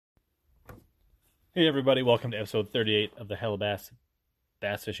Hey everybody, welcome to episode 38 of the Hellabass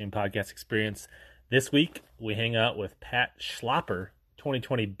Bass Fishing Podcast Experience. This week we hang out with Pat Schlapper,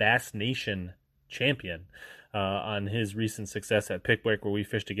 2020 Bass Nation champion, on his recent success at Pickwick where we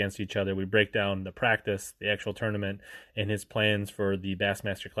fished against each other. We break down the practice, the actual tournament, and his plans for the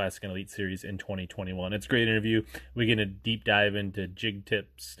Bassmaster Classic and Elite Series in 2021. It's a great interview. We get a deep dive into jig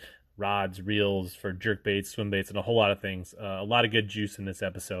tips, rods, reels for jerk baits, swim baits, and a whole lot of things. A lot of good juice in this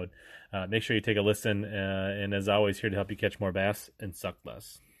episode. Make sure you take a listen, and as always, here to help you catch more bass and suck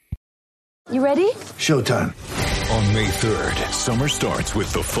less. You ready? Showtime. On May 3rd, summer starts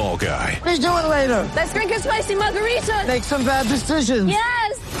with The Fall Guy. Let's do it later. Let's drink a spicy margarita. Make some bad decisions.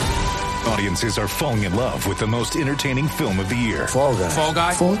 Yes. Audiences are falling in love with the most entertaining film of the year. Fall Guy. Fall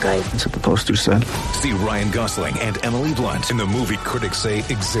Guy? Fall Guy. That's what the poster said. See Ryan Gosling and Emily Blunt in the movie critics say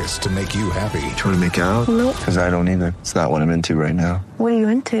exists to make you happy. Trying to make it out? Nope. Because I don't either. It's not what I'm into right now. What are you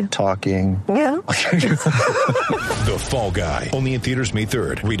into? Talking. Yeah. The Fall Guy. Only in theaters May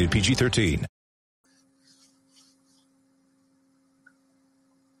 3rd. Rated PG-13.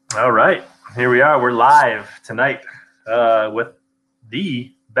 All right, here we are. We're live tonight with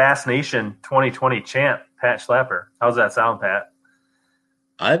the Bass Nation 2020 champ, Pat Schlapper. How's that sound, Pat?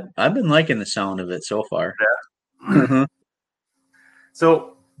 I've been liking the sound of it so far. Yeah. Mm-hmm.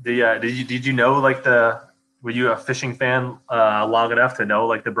 So, did you know were you a fishing fan long enough to know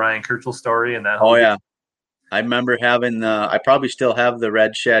like the Brian Kirchel story and that? Oh yeah, I remember having I probably still have the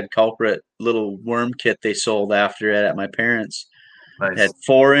Red Shad Culprit little worm kit they sold after it at my parents'. Nice. It had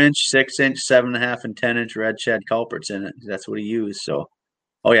 4-inch, 6-inch, 7.5, and 10-inch Red Shad Culprits in it. That's what he used. So,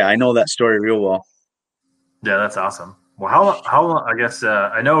 oh yeah, I know that story real well. Yeah, that's awesome. Well, how long? I guess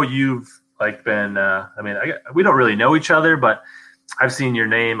I know you've been. We don't really know each other, but I've seen your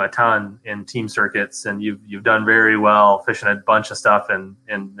name a ton in team circuits, and you've done very well fishing a bunch of stuff and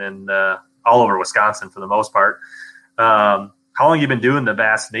all over Wisconsin for the most part. How long have you been doing the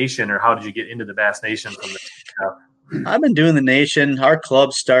Bass Nation, or how did you get into the Bass Nation from the? I've been doing the Nation. Our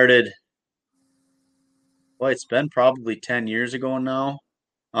club started. Well, it's been probably 10 years ago now.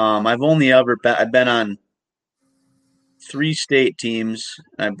 I've only ever I've been on 3 state teams.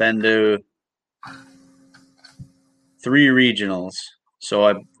 I've been to 3 regionals.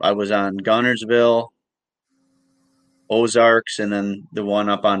 So I was on Gunnersville, Ozarks, and then the one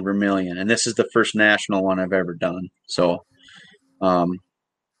up on Vermilion. And this is the first national one I've ever done. So been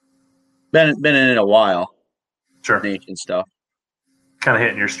in it a while. Sure. Nation stuff. Kind of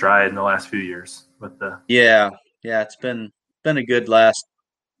hitting your stride in the last few years with the. Yeah, it's been a good last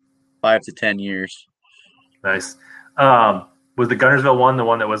 5 to 10 years. Nice. Was the Gunnersville one the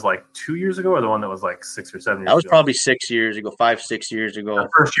one that was like 2 years ago, or the one that was like 6 or 7 years ago? That was probably 6 years ago, 5-6 years ago. The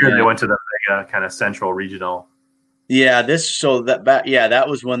first year they went to the kind of central regional. Yeah, that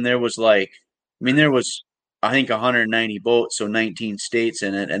was when there was there was I think 190 boats, so 19 states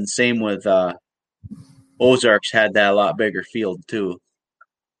in it, and same with Ozarks had that a lot bigger field too.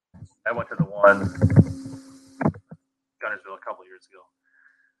 I went to the one Gunnersville a couple years ago.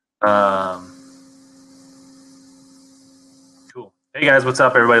 Cool. Hey guys, what's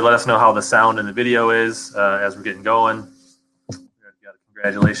up, everybody? Let us know how the sound in the video is as we're getting going. We got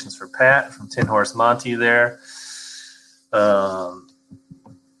congratulations for Pat from Tin Horse Monty there. I'm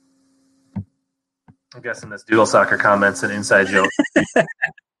guessing this Doodle Soccer comment's an inside joke.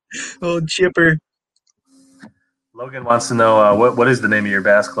 Oh, Chipper. Logan wants to know what is the name of your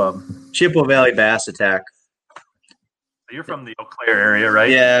bass club? Chippewa Valley Bass Attack. You're from the Eau Claire area, right?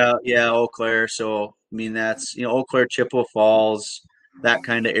 Yeah, Eau Claire. So that's Eau Claire, Chippewa Falls, that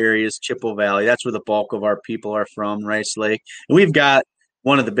kind of areas, Chippewa Valley. That's where the bulk of our people are from, Rice Lake. And we've got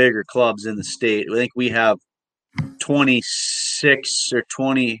one of the bigger clubs in the state. I think we have 26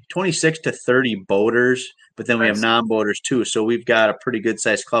 to 30 boaters, but then we have non-boaters too. So we've got a pretty good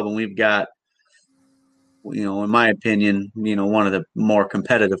sized club, and we've got, in my opinion, one of the more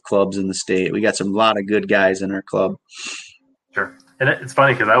competitive clubs in the state. We got a lot of good guys in our club. Sure. And it's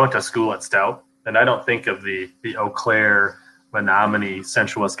funny because I went to school at Stout, and I don't think of the Eau Claire, Menominee,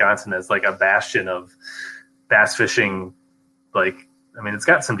 Central Wisconsin as like a bastion of bass fishing. It's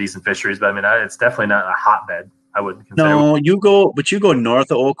got some decent fisheries, but it's definitely not a hotbed. I wouldn't consider. No, you go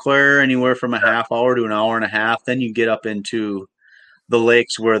north of Eau Claire anywhere from a half hour to an hour and a half. Then you get up into the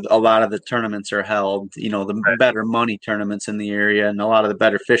lakes where a lot of the tournaments are held, the better money tournaments in the area, and a lot of the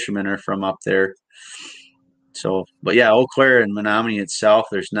better fishermen are from up there. So, but yeah, Eau Claire and Menominee itself,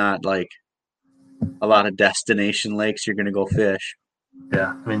 there's not like a lot of destination lakes you're going to go fish.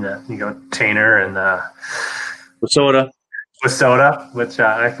 Yeah. You go Tainer and Wissota, which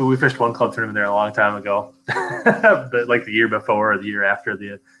we fished one club tournament there a long time ago, but like the year before or the year after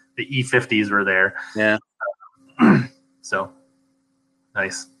the the E50s were there. Yeah. So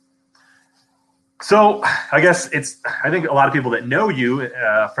nice. So I guess I think a lot of people that know you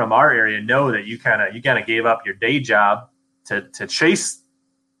from our area know that you kind of gave up your day job to chase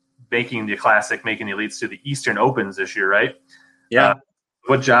making the classic, making the elites to the Eastern Opens this year, right? Yeah.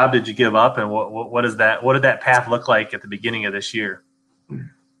 What job did you give up, and what did that path look like at the beginning of this year?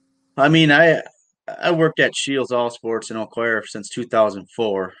 I mean, I worked at Shields All Sports in Eau Claire since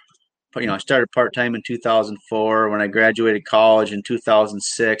 2004. I started part-time in 2004. When I graduated college in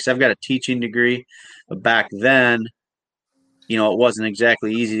 2006, I've got a teaching degree, but back then, it wasn't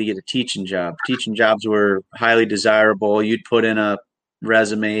exactly easy to get a teaching job. Teaching jobs were highly desirable. You'd put in a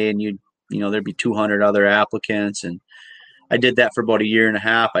resume and there'd be 200 other applicants. And I did that for about a year and a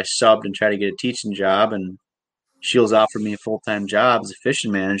half. I subbed and tried to get a teaching job, and Shields offered me a full-time job as a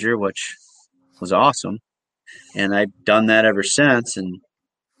fishing manager, which was awesome. And I've done that ever since, and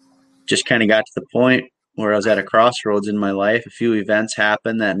just kind of got to the point where I was at a crossroads in my life. A few events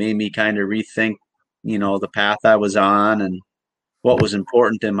happened that made me kind of rethink, the path I was on and what was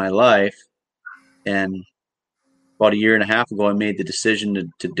important in my life. And about a year and a half ago, I made the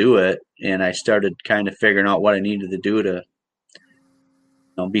decision to do it. And I started kind of figuring out what I needed to do to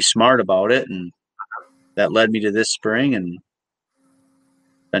be smart about it. And that led me to this spring, and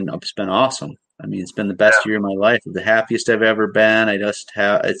it's been awesome. I mean, it's been the best year of my life, the happiest I've ever been.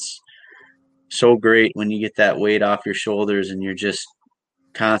 It's so great when you get that weight off your shoulders and you're just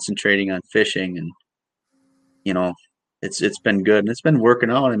concentrating on fishing, and it's been good, and it's been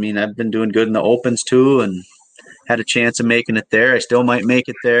working out. I mean, I've been doing good in the Opens too, and had a chance of making it there. I still might make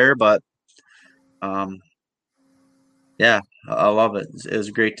it there, but yeah, I love it. It was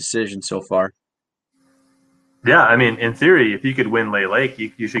a great decision so far. Yeah, I mean, in theory, if you could win Lay Lake,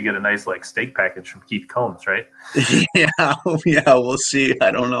 you should get a nice steak package from Keith Combs, right? Yeah, we'll see. I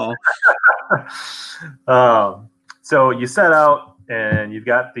don't know. So you set out, and you've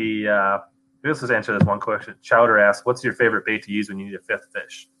got the. Let's just answer this one question. Chowder asks, "What's your favorite bait to use when you need a fifth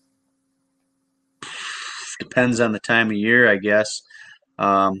fish?" Depends on the time of year, I guess.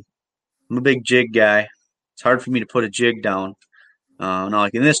 I'm a big jig guy. It's hard for me to put a jig down.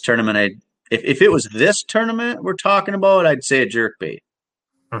 Like in this tournament, if it was this tournament we're talking about, I'd say a jerk bait.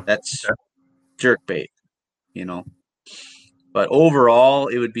 That's jerk bait, But overall,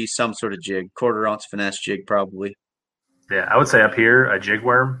 it would be some sort of jig, 1/4 ounce finesse jig probably. Yeah, I would say up here a jig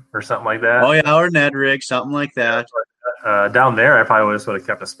worm or something like that. Oh yeah, or Ned rig, something like that. Down there, I probably would have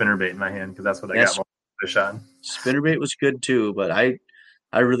kept a spinnerbait in my hand because that's what I got most fish on. Spinnerbait was good too, but I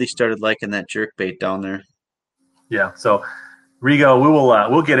really started liking that jerk bait down there. Yeah, so Rigo,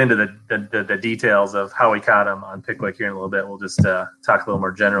 we'll get into the details of how we caught him on Pickwick here in a little bit. We'll just talk a little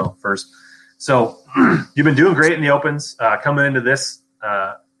more general first. So you've been doing great in the Opens. Coming into this,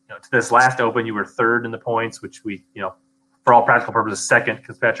 to this last Open, you were third in the points, which we, for all practical purposes, second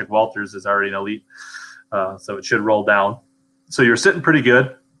because Patrick Walters is already an elite, so it should roll down. So you're sitting pretty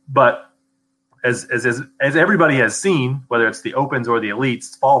good, but as everybody has seen, whether it's the Opens or the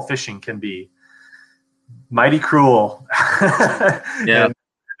elites, fall fishing can be mighty cruel. Yeah,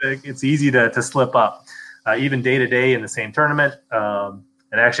 it's easy to slip up, even day to day in the same tournament.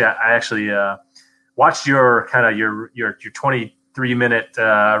 And actually, I actually watched your 23-minute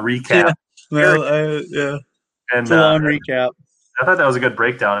recap. Yeah. Well, yeah, and full on recap. I thought that was a good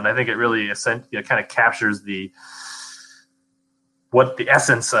breakdown, and I think it really kind of captures what the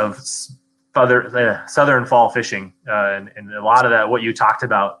essence of southern fall fishing, and a lot of that, what you talked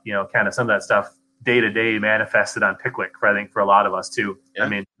about, kind of some of that stuff day to day manifested on Pickwick, I think, for a lot of us too. Yeah. I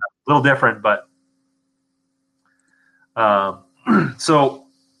mean, a little different, but so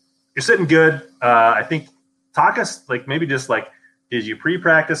you're sitting good. I think talk us maybe just did you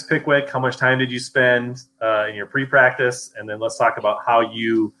pre-practice Pickwick? How much time did you spend in your pre-practice? And then let's talk about how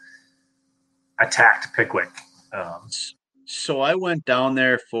you attacked Pickwick. So I went down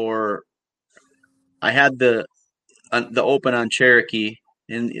there I had the Open on Cherokee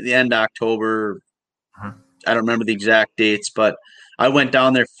in the end of October. I don't remember the exact dates, but I went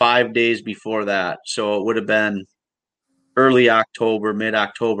down there 5 days before that. So it would have been early October,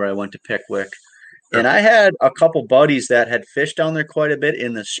 mid-October, I went to Pickwick. And I had a couple buddies that had fished down there quite a bit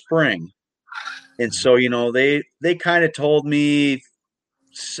in the spring. And so, they kind of told me,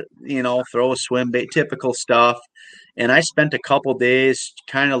 throw a swim bait, typical stuff. And I spent a couple days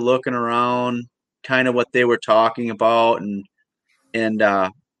kind of looking around, kind of what they were talking about. And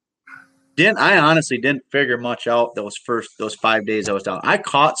I honestly didn't figure much out those 5 days I was down. I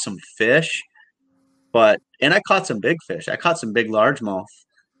caught some fish, and I caught some big fish. I caught some big largemouth,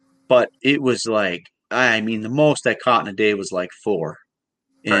 but it was the most I caught in a day was 4.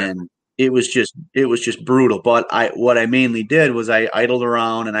 and it was just brutal. But what I mainly did was I idled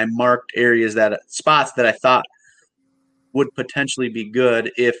around and I marked spots that I thought would potentially be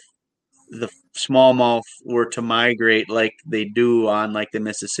good if the smallmouth were to migrate like they do on like the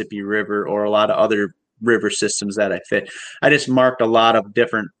Mississippi River or a lot of other river systems that I fit. I just marked a lot of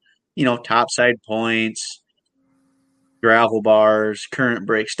different, topside points, gravel bars, current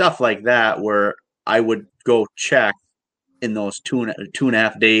break, stuff like that, where I would go check in those two and a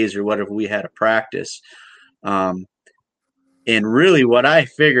half days or whatever we had to practice. And really what I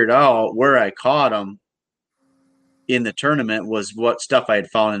figured out where I caught them in the tournament was what stuff I had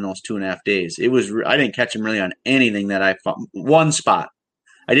found in those 2.5 days. I didn't catch them really on anything that I found. One spot.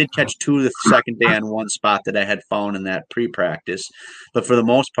 I did catch two the second day on one spot that I had found in that pre-practice. But for the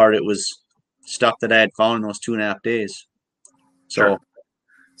most part, it was stuff that I had found in those 2.5 days. So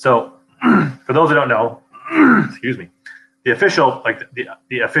for those who don't know, excuse me, the official, like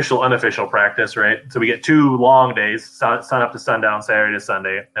the official, unofficial practice, right? So we get 2 long days, sun up to sundown, Saturday to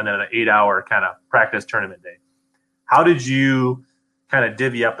Sunday, and then an 8-hour kind of practice tournament day. How did you kind of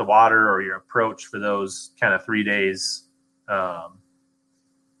divvy up the water or your approach for those kind of 3 days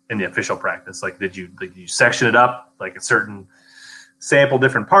in the official practice? Like, did you section it up like a certain sample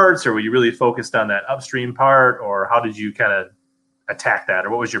different parts, or were you really focused on that upstream part, or how did you kind of attack that, or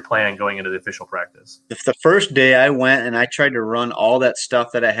what was your plan going into the official practice? The first day I went and I tried to run all that stuff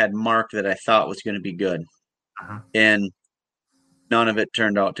that I had marked that I thought was going to be good. And none of it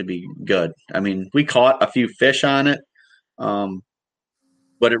turned out to be good. I mean, we caught a few fish on it,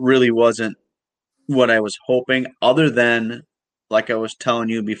 but it really wasn't what I was hoping, other than, like I was telling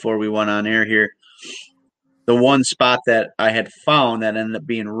you before we went on air here, the one spot that I had found that ended up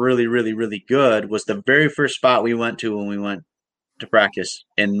being really, really, really good was the very first spot we went to when we went to practice.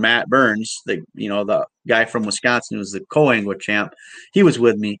 And Matt Burns, the guy from Wisconsin who was the co-angler champ, he was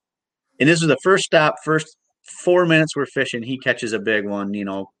with me. And this was the first stop, first 4 minutes we're fishing, he catches a big one,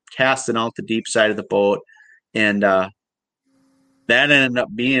 casting out the deep side of the boat. And that ended up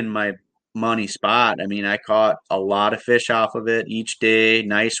being my money spot. I mean, I caught a lot of fish off of it each day,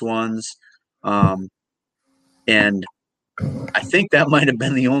 nice ones. And I think that might have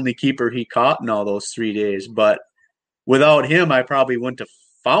been the only keeper he caught in all those 3 days. But without him, I probably wouldn't have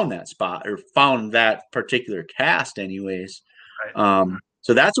found that spot or found that particular cast anyways. Right.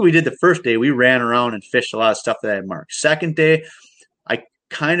 So that's what we did the first day. We ran around and fished a lot of stuff that I had marked. Second day, I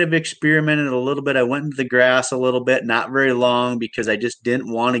kind of experimented a little bit. I went into the grass a little bit, not very long, because I just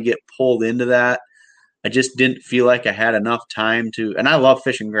didn't want to get pulled into that. I just didn't feel like I had enough time to, and I love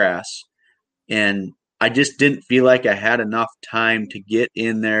fishing grass, and I just didn't feel like I had enough time to get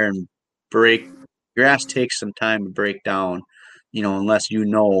in there and break. Grass takes some time to break down, unless you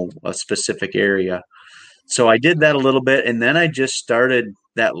know a specific area. So I did that a little bit, and then I just started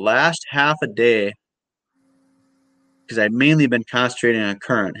that last half a day, because I'd mainly been concentrating on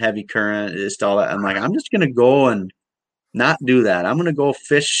current, heavy current, just all that. I'm like, I'm just going to go and not do that. I'm going to go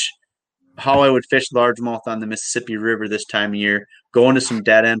fish how I would fish largemouth on the Mississippi River this time of year, go into some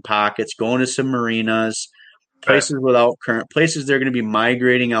dead-end pockets, go into some marinas, places without current, places they're going to be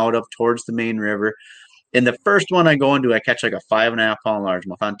migrating out of towards the main river. And the first one I go into, I catch like a 5.5 pound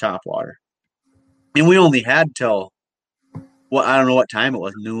largemouth on topwater. And we only had till, I don't know what time it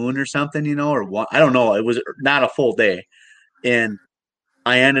was, noon or something, or what, I don't know. It was not a full day. And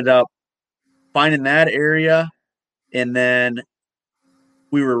I ended up finding that area. And then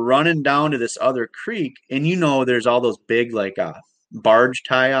we were running down to this other creek, and there's all those big like barge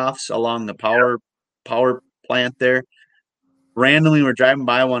tie-offs along the power plant there. Randomly, we're driving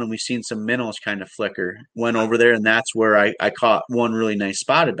by one, and we seen some minnows kind of flicker. Went over there, and that's where I caught one really nice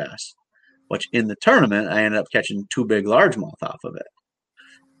spotted bass, which in the tournament, I ended up catching 2 big largemouth off of it.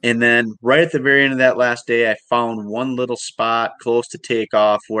 And then right at the very end of that last day, I found one little spot close to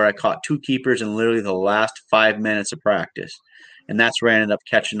takeoff where I caught 2 keepers in literally the last 5 minutes of practice. And that's where I ended up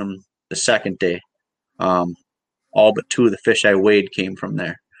catching them the second day. All but 2 of the fish I weighed came from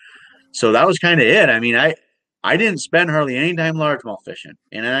there. So that was kind of it. I mean, I didn't spend hardly any time largemouth fishing.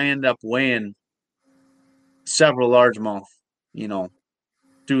 And I ended up weighing several largemouth,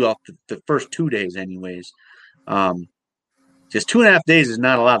 throughout the first 2 days anyways. Just 2.5 days is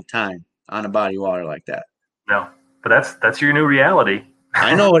not a lot of time on a body of water like that. No, but that's your new reality.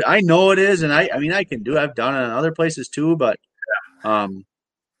 I know it is. And I mean, I can do it. I've done it in other places too, but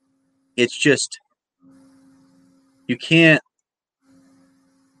it's just, you can't,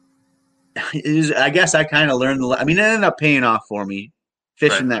 I guess I kind of learned, it ended up paying off for me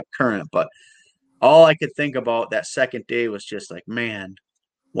fishing that current, but all I could think about that second day was just like, man,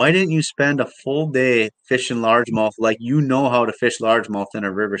 why didn't you spend a full day fishing largemouth like you know how to fish largemouth in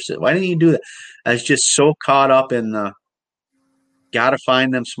a river system? Why didn't you do that? I was just so caught up in the gotta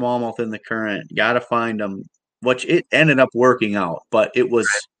find them smallmouth in the current, gotta find them, which it ended up working out, but it was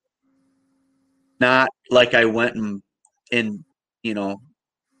not like I went and you know,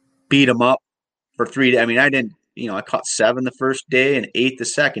 beat them up for 3 days. I mean, I didn't, I caught 7 the first day and 8 the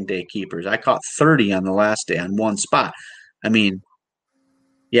second day keepers. I caught 30 on the last day on one spot. I mean,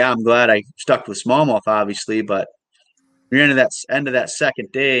 yeah, I'm glad I stuck with smallmouth, obviously, but you're into that end of that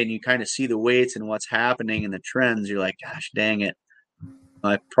second day and you kind of see the weights and what's happening and the trends. You're like, gosh, dang it.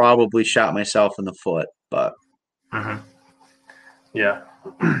 I probably shot myself in the foot, but. Yeah.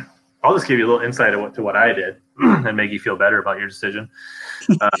 I'll just give you a little insight to what I did and make you feel better about your decision.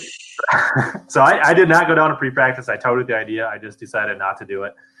 So I did not go down to pre-practice. I touted the idea. I just decided not to do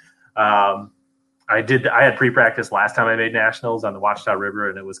it. I had pre-practice last time I made nationals on the Ouachita River,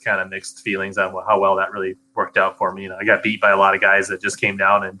 and it was kind of mixed feelings on how well that really worked out for me. I got beat by a lot of guys that just came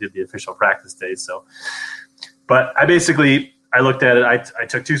down and did the official practice days. So, but I looked at it. I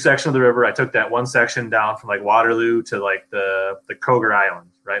took 2 sections of the river. I took that one section down from like Waterloo to like the Coger Island,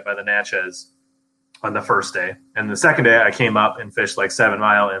 right by the Natchez on the first day. And the second day I came up and fished like 7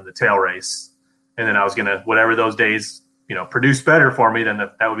 Mile in the tail race. And then I was going to, whatever those days, produce better for me, then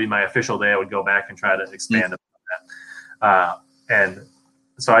that would be my official day. I would go back and try to expand upon that. And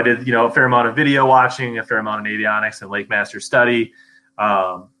so I did, a fair amount of video watching, a fair amount of avionics and Lake Master study.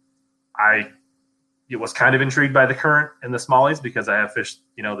 I was kind of intrigued by the current and the smallies because I have fished,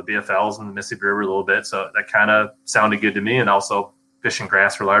 the BFLs and the Mississippi River a little bit. So that kind of sounded good to me. And also fishing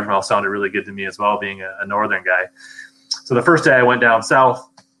grass for largemouth sounded really good to me as well, being a northern guy. So the first day I went down south,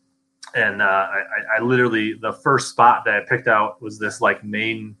 and I literally, the first spot that I picked out was this like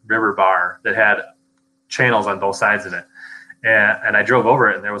main river bar that had channels on both sides of it. And I drove over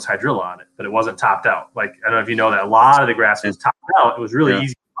it and there was hydrilla on it, but it wasn't topped out. Like, I don't know if you know that a lot of the grass was topped out. It was really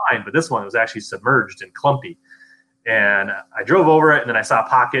easy to find, but this one was actually submerged and clumpy. And I drove over it and then I saw a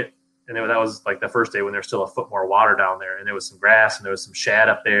pocket, and that was like the first day when there's still a foot more water down there. And there was some grass and there was some shad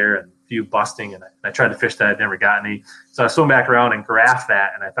up there and a few busting. And I tried to fish that. I never got any. So I swam back around and graphed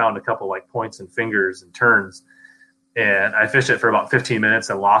that. And I found a couple like points and fingers and turns. And I fished it for about 15 minutes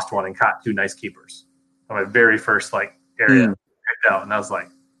and lost one and caught 2 nice keepers on my very first like area picked out. And I was like,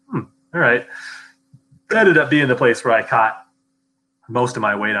 all right. That ended up being the place where I caught most of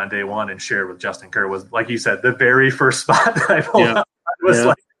my weight on day one and shared with Justin Kerr. Was, like you said, the very first spot that I pulled up. It was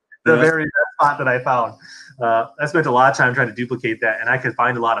like the very best spot that I found. I spent a lot of time trying to duplicate that, and I could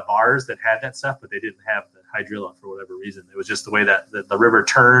find a lot of bars that had that stuff, but they didn't have the hydrilla for whatever reason. It was just the way that the river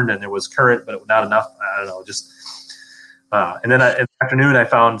turned, and there was current, but not enough. I don't know. Just and then in the afternoon, I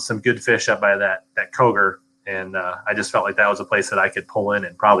found some good fish up by that Coger, and I just felt like that was a place that I could pull in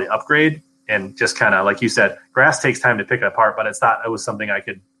and probably upgrade. And just kind of, like you said, grass takes time to pick it apart, but it was something I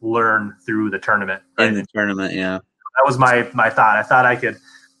could learn through the tournament. Right? In the tournament, yeah. That was my thought. I thought I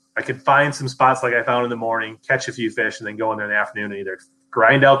could find some spots like I found in the morning, catch a few fish, and then go in there in the afternoon and either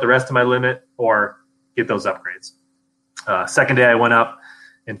grind out the rest of my limit or get those upgrades. Second day I went up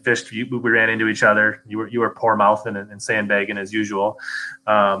and fished. We ran into each other. You were poor mouthing and sandbagging as usual.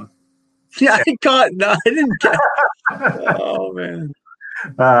 I didn't get. Oh man.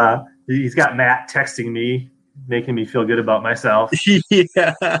 He's got Matt texting me, making me feel good about myself.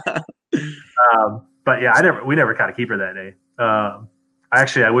 Yeah. But yeah, we never caught a keeper that day.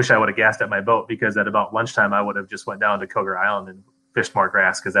 I wish I would have gassed at my boat, because at about lunchtime I would have just went down to Coger Island and fished more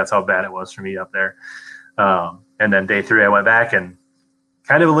grass, because that's how bad it was for me up there. And then day 3 I went back and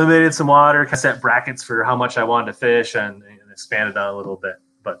kind of eliminated some water, set brackets for how much I wanted to fish, and expanded on a little bit.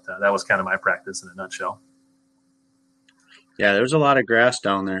 But that was kind of my practice in a nutshell. Yeah, there was a lot of grass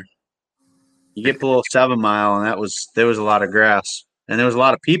down there. You get below 7 Mile, and there was a lot of grass, and there was a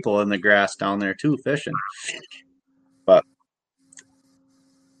lot of people in the grass down there too fishing. But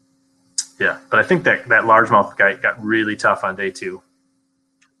yeah, but I think that largemouth guy got really tough on day 2.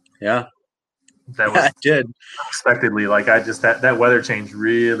 Yeah, that was it did unexpectedly. Like that weather change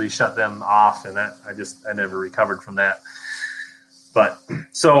really shut them off, and I never recovered from that. But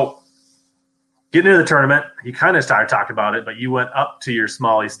so getting into the tournament, you kind of started talking about it, but you went up to your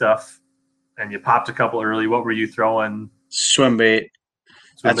smallie stuff and you popped a couple early. What were you throwing? Swim bait.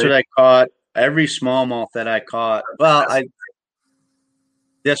 That's what I caught. Every smallmouth that I caught. Well,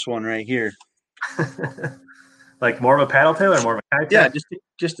 this one right here. Like more of a paddle tail or more of a kite tail? Yeah,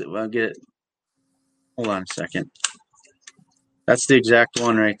 just I'll get it. Hold on a second. That's the exact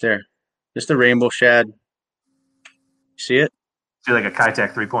one right there. Just a rainbow shad. See it? See, like a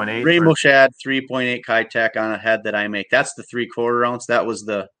Kitech 3.8? Rainbow Shad 3.8 Kitech on a head that I make. That's the 3/4 ounce. That was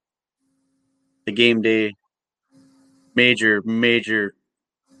the game day major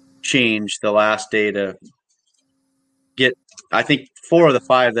change the last day to get. I think 4 of the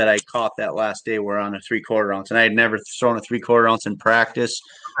 5 that I caught that last day were on a 3/4 ounce, and I had never thrown a 3/4 ounce in practice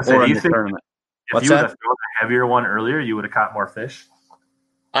or in the tournament. If you would have thrown a heavier one earlier, you would have caught more fish?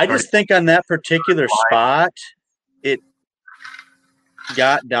 I just think on that particular spot, it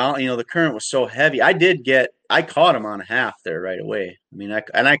got down. The current was so heavy. I caught him on a half there right away. I mean,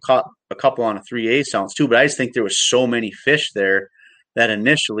 I caught a couple on a 3/8 ounce too, but I just think there was so many fish there that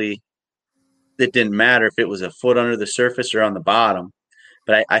initially it didn't matter if it was a foot under the surface or on the bottom.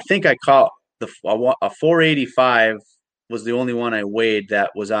 But I think I caught a 485 was the only one I weighed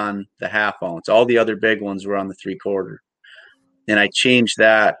that was on the half ounce. All the other big ones were on the 3/4. And I changed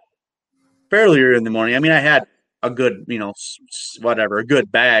that fairly early in the morning. I mean, I had a good, a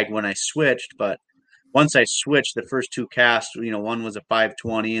good bag when I switched. But once I switched, the first 2 casts, one was a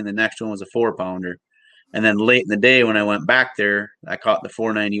 520 and the next one was a 4-pounder. And then late in the day when I went back there, I caught the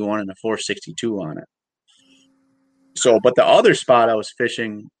 491 and the 462 on it. So, but the other spot I was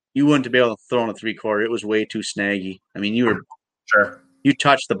fishing, you wouldn't be able to throw in a 3/4. It was way too snaggy. I mean, you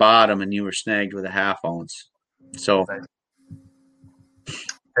touched the bottom and you were snagged with a half ounce. So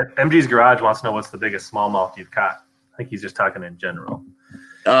MG's Garage wants to know what's the biggest smallmouth you've caught. I think he's just talking in general.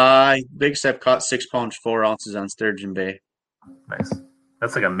 Biggest I've caught 6 pounds 4 ounces on Sturgeon Bay. Nice.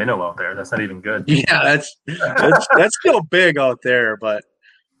 That's like a minnow out there. That's not even good. Yeah, that's still big out there, but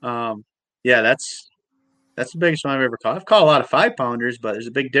that's the biggest one I've ever caught. I've caught a lot of 5-pounders, but there's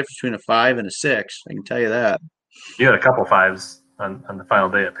a big difference between a 5 and a 6. I can tell you that. You had a couple 5s on the final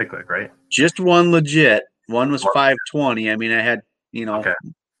day at Pickwick, right? Just one legit. One was 520. I mean, I had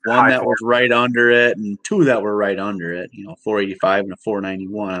one that was right under it and 2 that were right under it. 485 and a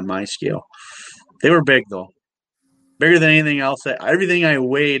 491 on my scale. They were big though. Bigger than anything else. Everything I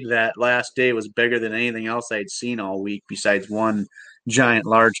weighed that last day was bigger than anything else I'd seen all week besides one giant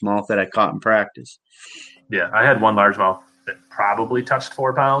largemouth that I caught in practice. Yeah, I had one largemouth that probably touched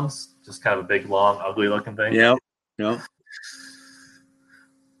 4 pounds. Just kind of a big, long, ugly-looking thing. Yep.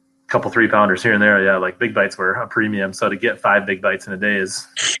 Couple 3-pounders here and there. Yeah, like big bites were a premium. So to get 5 big bites in a day is.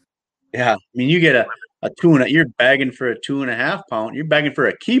 Yeah, I mean, you get a 2 you're bagging for a 2.5 pound. You're bagging for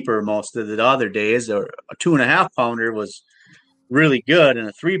a keeper most of the other days. Or a 2.5 pounder was really good, and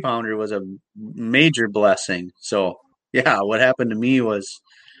a 3-pounder was a major blessing. So yeah, what happened to me was,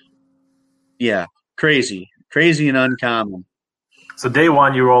 crazy and uncommon. So day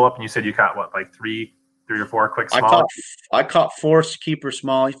one, you roll up and you said you caught what, like three or 4 quick small? I caught 4 keeper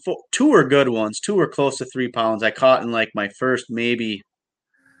small. 2 were good ones. 2 were close to 3 pounds. I caught in like my first maybe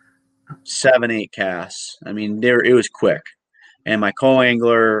 7-8 casts. I mean, it was quick. And my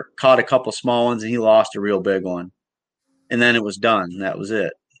co-angler caught a couple small ones and he lost a real big one. And then it was done. That was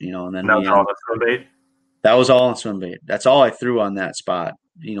it. And then that was all the swim bait? That was all in swim bait. That's all I threw on that spot.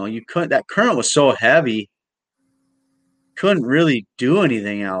 You couldn't. That current was so heavy, couldn't really do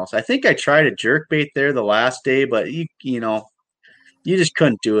anything else. I think I tried a jerk bait there the last day, but you just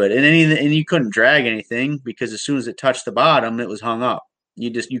couldn't do it. And you couldn't drag anything because as soon as it touched the bottom, it was hung up.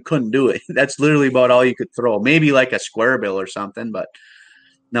 You couldn't do it. That's literally about all you could throw. Maybe like a square bill or something, but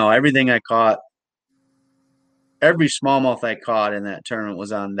no, everything I caught, every smallmouth I caught in that tournament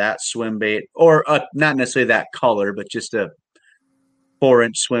was on that swim bait, or not necessarily that color, but just a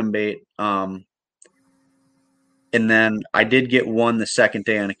 4-inch swim bait. And then I did get one the second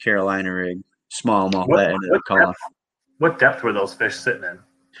day on a Carolina rig, smallmouth that ended up calling. What depth were those fish sitting in?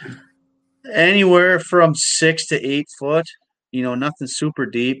 Anywhere from 6 to 8 foot. Nothing super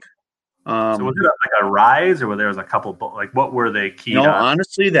deep. So was it like a rise, or were there a couple? Like, what were they keyed on?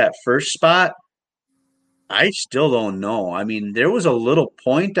 Honestly, that first spot, I still don't know. I mean, there was a little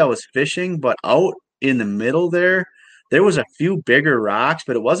point I was fishing, but out in the middle there was a few bigger rocks,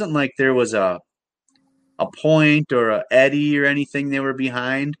 but it wasn't like there was a point or a eddy or anything they were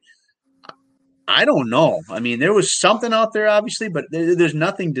behind. I don't know. I mean, there was something out there, obviously, but there's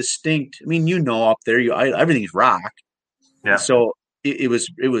nothing distinct. I mean, up there, everything's rock. Yeah. So it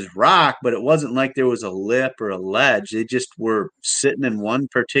was rock, but it wasn't like there was a lip or a ledge. They just were sitting in one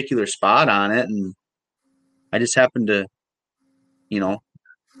particular spot on it, and I just happened to,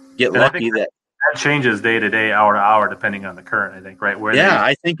 get lucky that changes day to day, hour to hour, depending on the current. I think, right?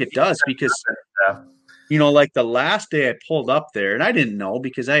 I think it does because like the last day I pulled up there, and I didn't know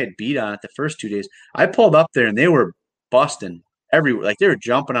because I had beat on it the first 2 days. I pulled up there and they were busting everywhere, like they were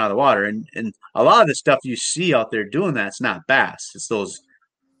jumping out of the water, and a lot of the stuff you see out there doing that's not bass. It's those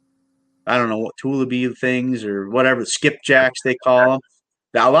I don't know what Tulabee things or whatever, skipjacks they call them.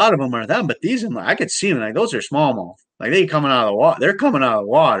 A lot of them are them, but these, I could see them like those are smallmouth. Like they coming out of the water. They're coming out of the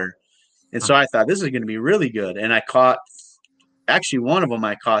water. And so I thought this is going to be really good. And I caught, actually one of them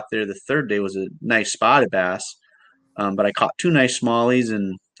I caught there the third day was a nice spotted bass. But I caught 2 nice smallies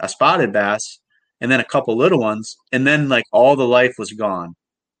and a spotted bass and then a couple little ones. And then like all the life was gone.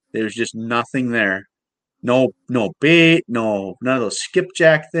 There was just nothing there. No bait, none of those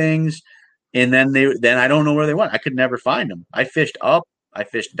skipjack things. And then I don't know where they went. I could never find them. I fished up, I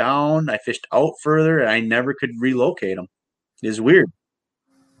fished down, I fished out further, and I never could relocate them. It's weird.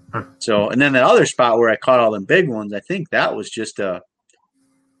 So, and then the other spot where I caught all them big ones, I think that was just it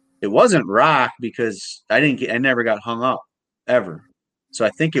wasn't rock because I never got hung up ever. So I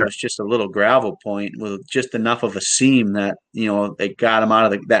think it was just a little gravel point with just enough of a seam that, they got them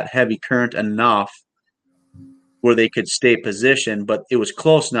out of that heavy current enough where they could stay positioned, but it was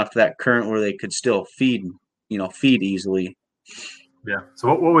close enough to that current where they could still feed easily. Yeah. So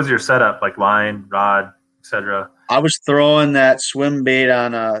what was your setup, like line, rod, etc.? I was throwing that swim bait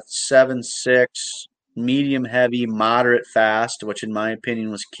on a 7.6 medium heavy, moderate fast, which in my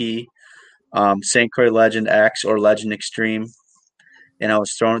opinion was key. St. Croix Legend X or Legend Extreme. And I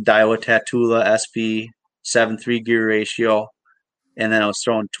was throwing Daiwa Tatula SV 7.3 gear ratio. And then I was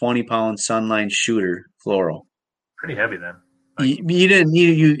throwing 20-pound Sunline shooter fluoro. Pretty heavy then. You didn't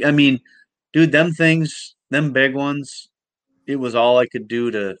need I mean, dude, them things, them big ones, it was all I could do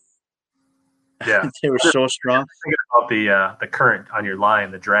to. Yeah, they were so strong. Thinking about the current on your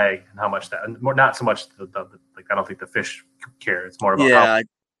line, the drag, and how much that. Not so much the like. I don't think the fish care. It's more about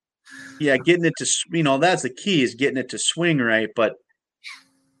getting it to that's the key is getting it to swing right. But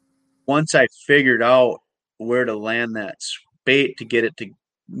once I figured out where to land that bait to get it to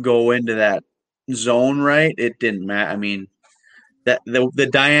go into that zone right, it didn't matter. I mean, that the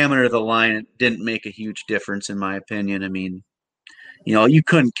diameter of the line didn't make a huge difference in my opinion. I mean, you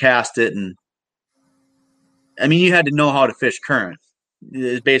couldn't cast it, and I mean you had to know how to fish current.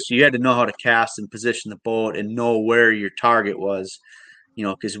 Basically, you had to know how to cast and position the boat and know where your target was.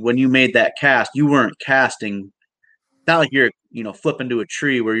 Because when you made that cast, you weren't casting. Not like you're flipping to a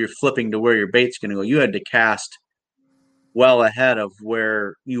tree where you're flipping to where your bait's going to go. You had to cast well ahead of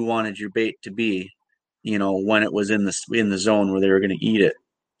where you wanted your bait to be, when it was in the zone where they were going to eat it.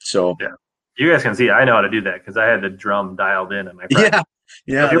 So yeah, you guys can see I know how to do that because I had the drum dialed in my practice.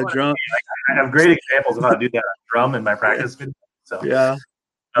 Yeah, the drum. I have great examples of how to do that on drum in my practice video. So yeah,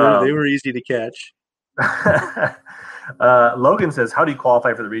 they were easy to catch. Logan says, "How do you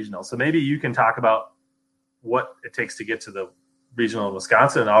qualify for the regional?" So maybe you can talk about what it takes to get to the regional in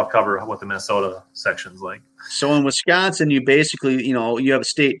Wisconsin, and I'll cover what the Minnesota section's like. So in Wisconsin, you basically, you have a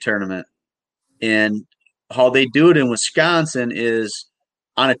state tournament, and how they do it in Wisconsin is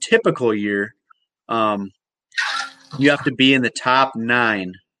on a typical year, you have to be in the top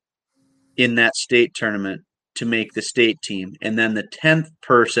 9 in that state tournament to make the state team. And then the 10th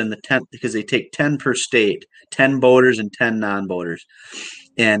person, because they take 10 per state, 10 boaters and 10 non-boaters.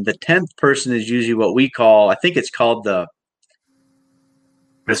 And the 10th person is usually what we call, I think it's called the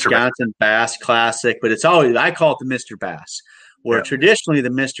Wisconsin Bass Classic, but I call it the Mr. Bass, where traditionally the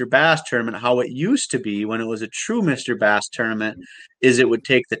Mr. Bass tournament, how it used to be when it was a true Mr. Bass tournament, is it would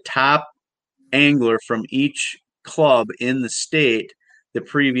take the top angler from each club in the state the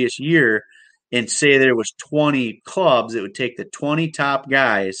previous year, and say there was 20 clubs, it would take the 20 top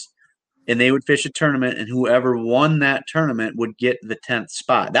guys and they would fish a tournament, and whoever won that tournament would get the 10th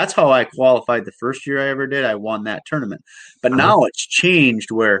spot. That's how I qualified the first year I ever did. I won that tournament. But now it's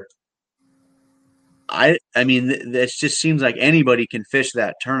changed where I mean, this just seems like anybody can fish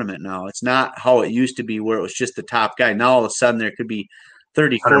that tournament now. It's not how it used to be where it was just the top guy. Now all of a sudden there could be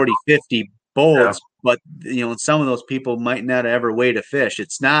 30, 40, 50 boats, but some of those people might not ever weigh to fish.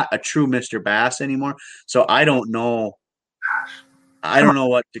 It's not a true Mr. Bass anymore. So I don't know. I don't know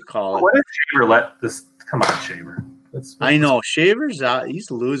what to call it. What if Shaver let this come on, Shaver? I know Shaver's out.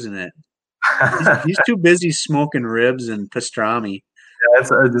 He's losing it. He's too busy smoking ribs and pastrami. Yeah, it's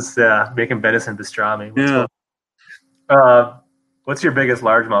just making venison pastrami. What's your biggest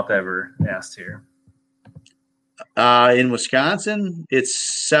largemouth ever asked here? In Wisconsin,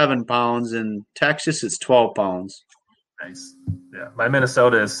 it's 7 pounds. In Texas, it's 12 pounds. Nice. Yeah, my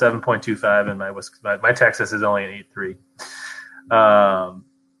Minnesota is 7.25, and my Texas is only an 8.3.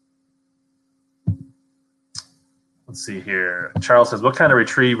 Let's see here. Charles says, what kind of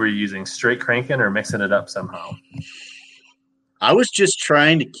retrieve were you using? Straight cranking or mixing it up somehow? I was just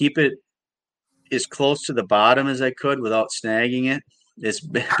trying to keep it as close to the bottom as I could without snagging it. It's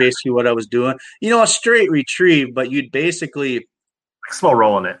basically what I was doing. A straight retrieve, but you'd basically slow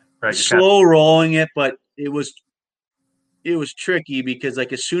rolling it. right? Slow rolling it, but it was tricky because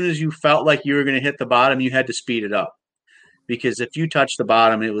like as soon as you felt like you were going to hit the bottom, you had to speed it up. Because if you touched the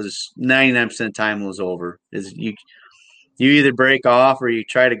bottom, it was 99% of the time it was over. Is you either break off or you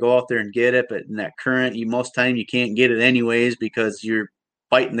try to go out there and get it, but in that current, most time you can't get it anyways because you're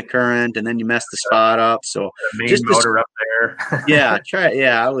fighting the current and then you mess the spot up. So the main motor up there.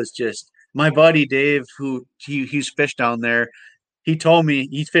 I was just my buddy Dave, who he's fished down there. He told me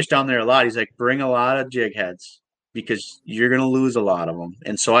he's fished down there a lot. He's like, bring a lot of jig heads because you're going to lose a lot of them.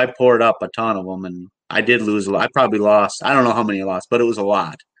 And so I poured up a ton of them, and I did lose a lot. I probably lost. I don't know how many I lost, but it was a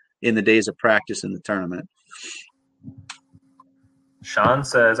lot in the days of practice in the tournament. Sean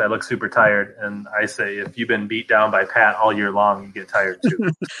says, I look super tired. And I say, if you've been beat down by Pat all year long, you get tired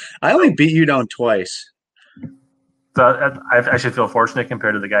too. I only beat you down twice. So I should feel fortunate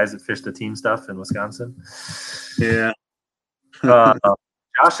compared to the guys that fish the team stuff in Wisconsin. Yeah.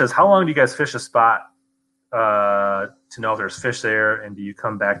 Josh says, how long do you guys fish a spot to know if there's fish there, and do you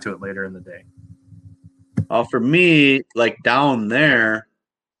come back to it later in the day? For me, like down there,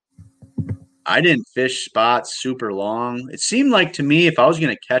 I didn't fish spots super long. It seemed like to me if I was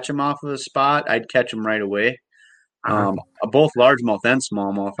going to catch them off of a spot, I'd catch them right away. Both largemouth and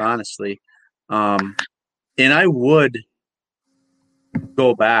smallmouth, honestly. And I would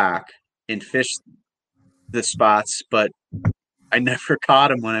go back and fish the spots, but I never caught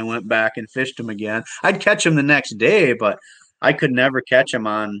them when I went back and fished them again. I'd catch them the next day, but I could never catch them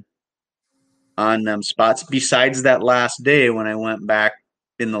on them spots besides that last day when I went back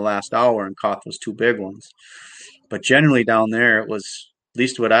in the last hour and caught those two big ones. But generally down there, it was, at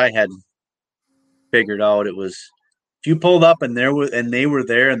least what I had figured out, it was if you pulled up and they were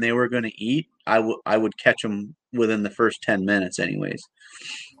there and they were going to eat, I would catch them within the first 10 minutes anyways.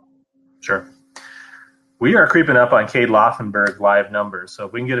 Sure. We are creeping up on Cade Laufenberg live numbers. So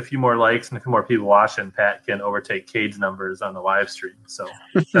if we can get a few more likes and a few more people watching, Pat can overtake Cade's numbers on the live stream. So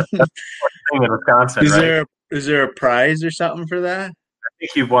that's the thing in Wisconsin, Is there a prize or something for that? I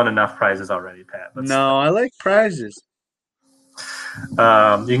think you've won enough prizes already, Pat. No, I like prizes. You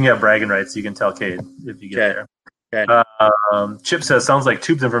can get bragging rights. You can tell Cade if you get there. Okay. Chip says, sounds like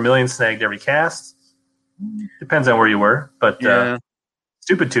tubes and vermilion snagged every cast. Depends on where you were, but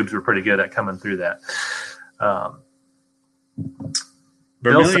stupid tubes were pretty good at coming through that.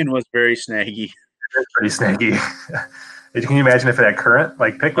 Vermilion was very snaggy. Pretty snaggy. Can you imagine if it had current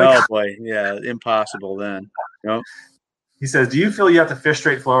like Pickwick? Oh boy, yeah, impossible then. Nope. He says, do you feel you have to fish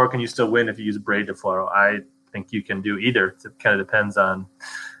straight fluoro? Can you still win if you use braid to fluoro? I think you can do either. It kind of depends on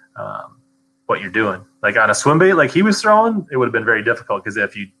what you're doing. Like on a swim bait like he was throwing, it would have been very difficult because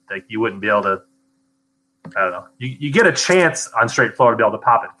if you wouldn't be able to, I don't know. You get a chance on straight fluoro to be able to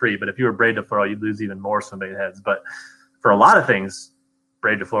pop it free, but if you were braid to fluoro, you'd lose even more swim bait heads. But for a lot of things,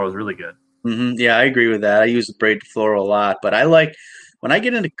 braid to fluoro is really good. Mm-hmm. Yeah, I agree with that. I use the braid to fluoro a lot, but I like when I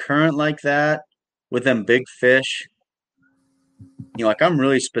get into current like that with them big fish. Like I'm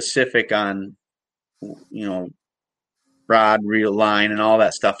really specific on, rod, reel, line, and all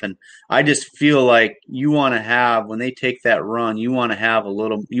that stuff. And I just feel like you want to have, when they take that run, you want to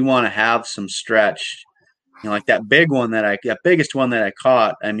have some stretch. Like that biggest one that I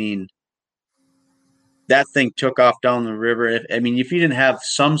caught, I mean, that thing took off down the river. If you didn't have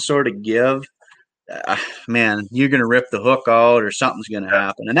some sort of give, man, you're going to rip the hook out or something's going to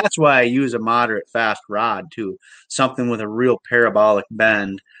happen. And that's why I use a moderate fast rod too, something with a real parabolic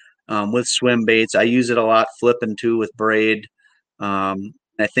bend. With swim baits, I use it a lot flipping too with braid. I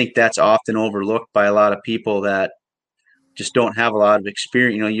think that's often overlooked by a lot of people that just don't have a lot of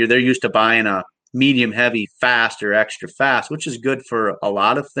experience. They're used to buying a medium heavy fast or extra fast, which is good for a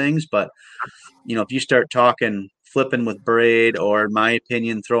lot of things. But, if you start talking flipping with braid, or in my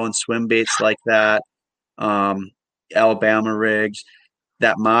opinion, throwing swim baits like that, Alabama rigs,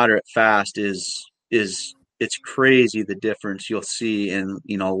 that moderate fast is it's crazy the difference you'll see in,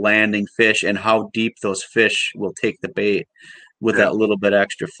 landing fish and how deep those fish will take the bait with that little bit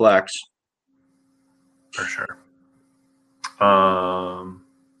extra flex. For sure.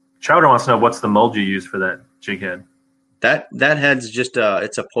 Chowder wants to know what's the mold you use for that jig head. That head's just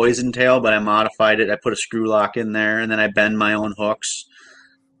it's a poison tail, but I modified it. I put a screw lock in there, and then I bend my own hooks.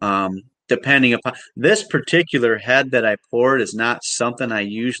 Depending upon this particular head that I poured is not something I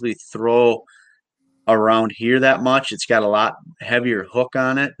usually throw around here that much. It's got a lot heavier hook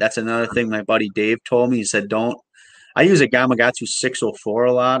on it. That's another thing my buddy Dave told me. He said, I use a Gamakatsu 604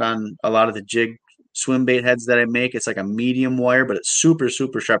 a lot on a lot of the jig swim bait heads that I make. It's like a medium wire, but it's super,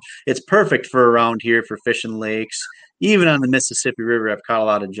 super sharp. It's perfect for around here for fishing lakes. Even on the Mississippi River, I've caught a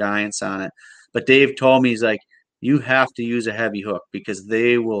lot of giants on it. But Dave told me, he's like, you have to use a heavy hook because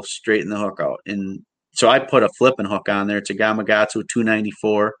they will straighten the hook out. And so I put a flipping hook on there. It's a Gamakatsu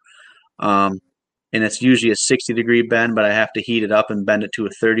 294. And it's usually a 60-degree bend, but I have to heat it up and bend it to a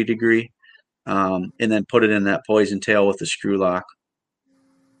 30-degree, and then put it in that poison tail with the screw lock.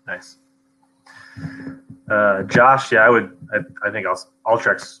 Nice. Josh, yeah, I think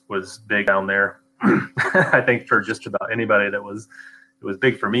Ultrex was big down there. I think for just about anybody it was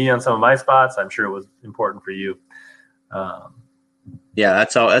big for me on some of my spots. I'm sure it was important for you. Yeah,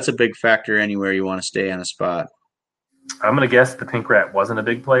 that's a big factor anywhere you want to stay on a spot. I'm going to guess the Pink Rat wasn't a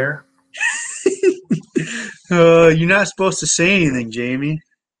big player. You're not supposed to say anything, Jamie.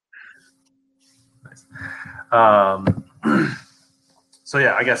 Nice. So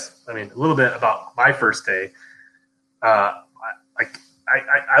yeah, I guess, a little bit about my first day. I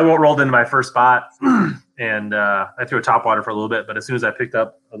rolled into my first spot and I threw a topwater for a little bit, but as soon as I picked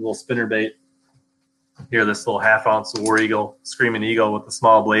up a little spinnerbait here, this little 1/2 ounce War Eagle, Screaming Eagle with the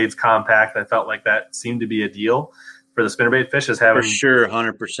small blades, compact, I felt like that seemed to be a deal for the spinnerbait fish, as having for sure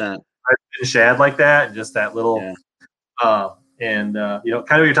 100% shad like that, and just that little kind of what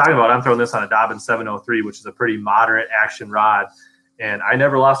you're talking about. I'm throwing this on a Dobbin 703, which is a pretty moderate action rod. And I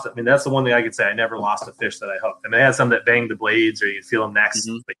never lost it. That's the one thing I could say. I never lost a fish that I hooked. I had some that banged the blades or you could feel them next.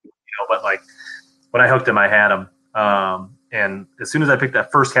 Mm-hmm. But like when I hooked them, I had them. And as soon as I picked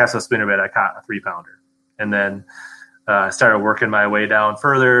that first cast of spinnerbait, I caught a 3-pounder. And then I started working my way down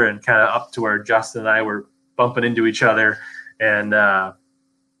further and kind of up to where Justin and I were bumping into each other. And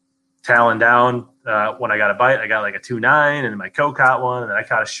talon down, when I got a bite, I got like a 2.9, and my co caught one, and then I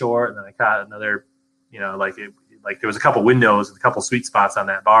caught a short, and then I caught another, like there was a couple windows, a couple sweet spots on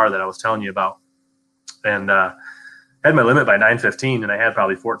that bar that I was telling you about, and had my limit by 9:15, and I had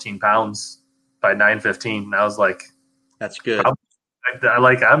probably 14 pounds by 9:15. And I was like, "That's good." And I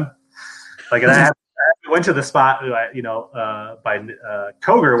went to the spot, by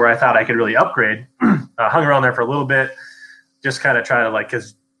Koger where I thought I could really upgrade. Hung around there for a little bit, just kind of try to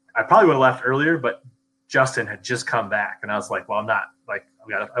because I probably would have left earlier, but Justin had just come back, and I was like, "Well, I'm not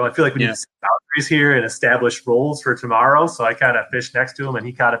I feel like we need to set boundaries here and establish roles for tomorrow." So I kind of fished next to him, and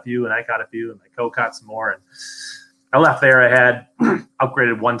he caught a few, and I caught a few, and my co caught some more. And I left there. I had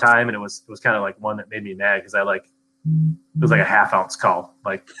upgraded one time, and it was kind of like one that made me mad because it was like a 1/2 ounce call,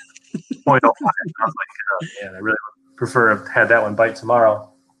 like 0.05. I was like, I really would prefer to have that one bite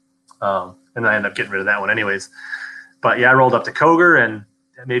tomorrow. And then I ended up getting rid of that one anyways. But yeah, I rolled up to Koger, and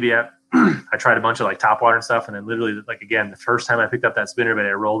maybe I tried a bunch of topwater and stuff, and then literally again, the first time I picked up that spinnerbait,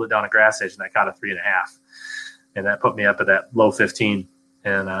 I rolled it down a grass edge and I caught a 3.5, and that put me up at that low 15.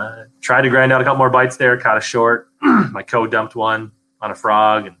 And tried to grind out a couple more bites there, caught a short. My co dumped one on a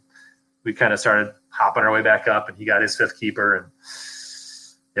frog, and we kind of started hopping our way back up, and he got his 5th keeper. And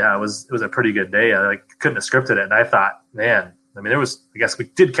yeah, it was a pretty good day. I couldn't have scripted it, and I thought, man, I guess we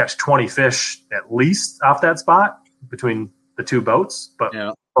did catch 20 fish at least off that spot between the two boats, but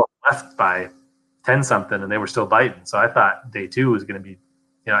left by 10 something, and they were still biting. So I thought day 2 was going to be,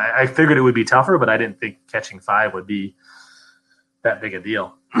 I figured it would be tougher, but I didn't think catching 5 would be that big a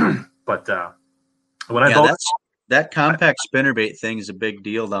deal. But when that compact spinnerbait thing is a big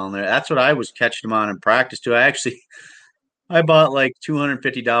deal down there. That's what I was catching them on in practice too. I bought like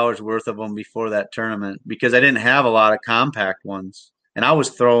 $250 worth of them before that tournament because I didn't have a lot of compact ones, and I was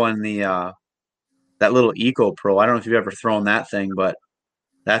throwing the that little Eco Pro. I don't know if you've ever thrown that thing, but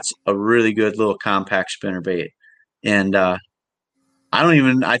that's a really good little compact spinnerbait. And I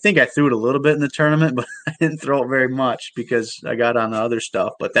think I threw it a little bit in the tournament, but I didn't throw it very much because I got on the other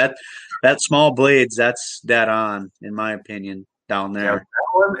stuff. But that small blades, that's dead on, in my opinion, down there. Yeah, that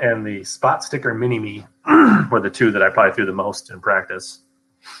one and the Spot Sticker Mini-Me were the two that I probably threw the most in practice.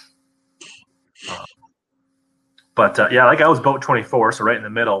 But I was boat 24, so right in the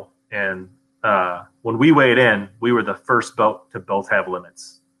middle. And when we weighed in, we were the first boat to both have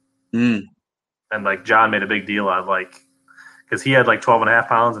limits. Mm. And John made a big deal out of because he had 12.5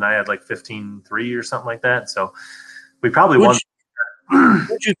 pounds and I had 15.3 or something like that. So we probably won.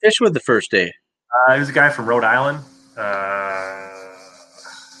 Who'd you fish with the first day? He was a guy from Rhode Island.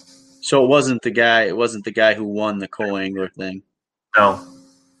 So it wasn't the guy who won the co-angler thing. No.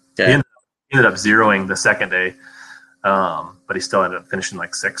 Okay. He ended up zeroing the second day. But he still ended up finishing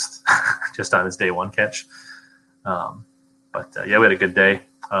 6th just on his day 1 catch. We had a good day.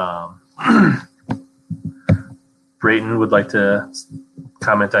 Brayton would like to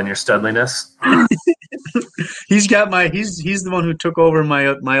comment on your studliness. He's the one who took over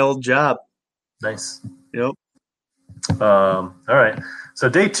my old job. Nice. Yep. All right. So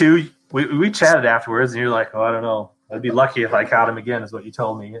day 2, we chatted afterwards, and you're like, "Oh, I don't know. I'd be lucky if I caught him again," is what you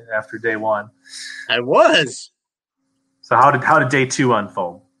told me after day 1. I was. So how did day 2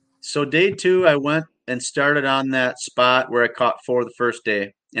 unfold? So day 2, I went and started on that spot where I caught 4 the first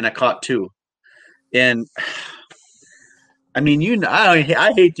day, and I caught 2. And I mean, I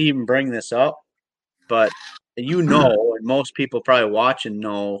hate to even bring this up, but and most people probably watching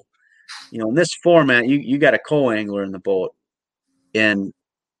know, in this format, you got a co-angler in the boat. And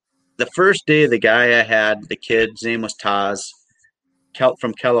the first day, the guy I had, the kid, his name was Taz,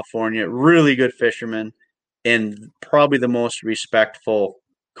 from California, really good fisherman, and probably the most respectful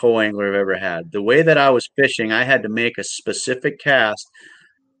co-angler I've ever had. The way that I was fishing, I had to make a specific cast,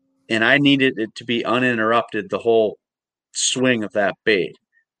 and I needed it to be uninterrupted the whole swing of that bait.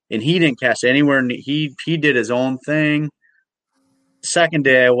 And he didn't cast anywhere. He did his own thing. Second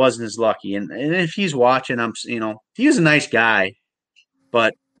day, I wasn't as lucky. And if he's watching, he was a nice guy,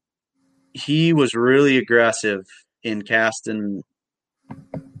 but he was really aggressive in casting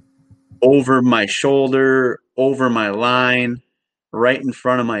over my shoulder, over my line, right in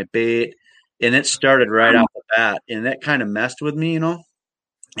front of my bait. And it started right off the bat. And that kind of messed with me, And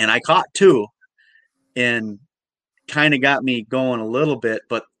I caught 2 and kind of got me going a little bit.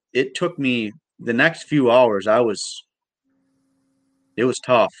 But it took me the next few hours. It was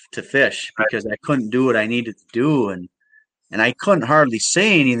tough to fish because I couldn't do what I needed to do. And I couldn't hardly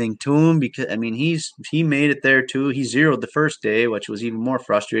say anything to him because, he made it there too. He zeroed the first day, which was even more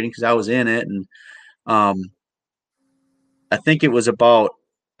frustrating because I was in it. And I think it was about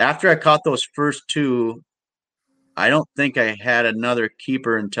after I caught those first 2, I don't think I had another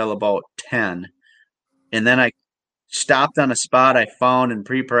keeper until about 10. And then I stopped on a spot I found in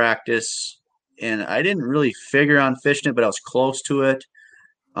pre-practice, and I didn't really figure on fishing it, but I was close to it.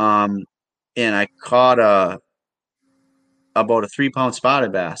 And I caught about a 3-pound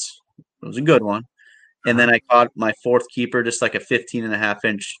spotted bass. It was a good one. And then I caught my 4th keeper, just like a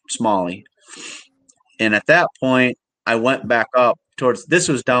 15.5-inch smallie. And at that point, I went back up this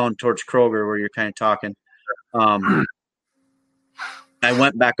was down towards Kroger where you're kind of talking. I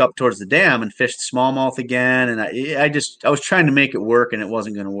went back up towards the dam and fished smallmouth again. And I was trying to make it work, and it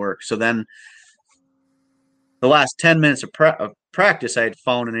wasn't going to work. So then the last 10 minutes of practice, I had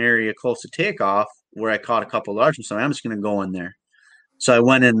found an area close to takeoff where I caught a couple of large ones. So I'm just going to go in there. So I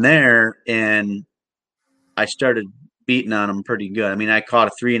went in there and I started beating on them pretty good. I caught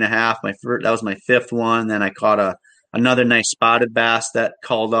a 3.5. That was my 5th one. Then I caught another nice spotted bass that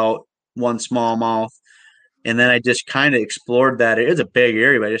called out one smallmouth. And then I just kind of explored that. It was a big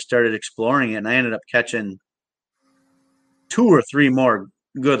area, but I just started exploring it, and I ended up catching 2 or 3 more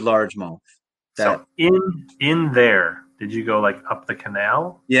good largemouth. So in there, did you go like up the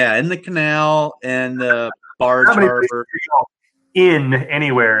canal? Yeah, in the canal and the barge harbor. In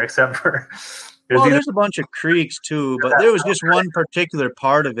anywhere except for there's a bunch of creeks too, but there was just one particular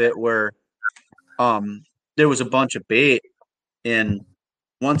part of it where there was a bunch of bait, and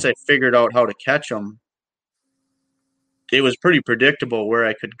once I figured out how to catch them, it was pretty predictable where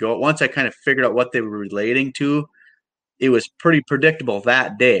I could go. Once I kind of figured out what they were relating to, it was pretty predictable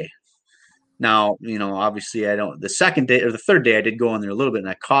that day. Now, obviously the second day or the third day I did go in there a little bit and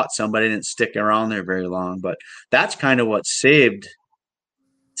I caught some, but I didn't stick around there very long. But that's kind of what saved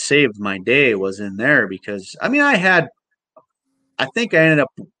my day was in there because, I think I ended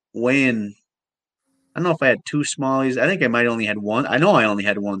up weighing, I don't know if I had 2 smallies. I think I might only had 1. I know I only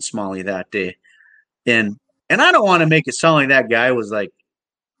had 1 smallie that day. And I don't want to make it sound like that guy was like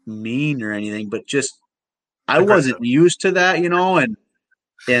mean or anything, but just I wasn't used to that,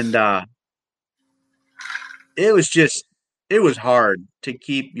 and it was hard to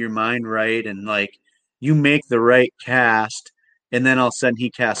keep your mind right. And like you make the right cast and then all of a sudden he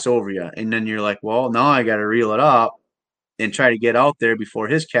casts over you. And then you're like, well, now I got to reel it up and try to get out there before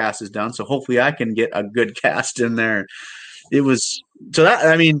his cast is done. So hopefully I can get a good cast in there.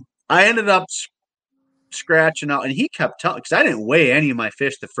 I ended up scratching out, and he kept telling, because I didn't weigh any of my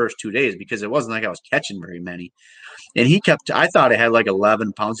fish the first 2 days because it wasn't like I was catching very many. And he I thought I had like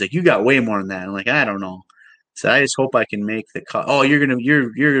 11 pounds. Like, you got way more than that. I'm like, I don't know. So I just hope I can make the cut. Oh,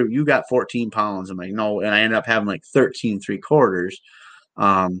 you got 14 pounds. I'm like, no. And I ended up having like 13.75,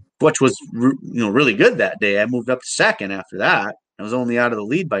 which was, really good that day. I moved up to second after that. I was only out of the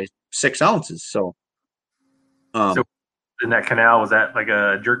lead by 6 ounces. So in that canal, was that like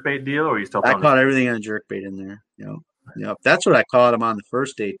a jerkbait deal, or you still? I caught everything on a jerkbait in there. Yep. That's what I caught him on the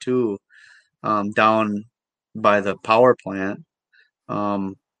first day too, down by the power plant.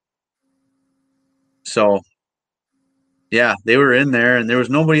 So yeah, they were in there, and there was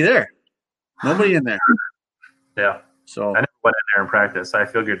nobody there. Nobody in there. Yeah. So I never went in there in practice. I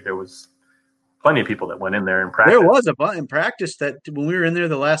figured there was plenty of people that went in there and practiced. There was a bunch in practice that when we were in there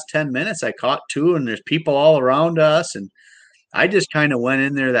the last 10 minutes, I caught 2, and there's people all around us. And I just kind of went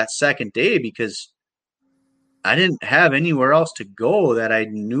in there that second day because I didn't have anywhere else to go that I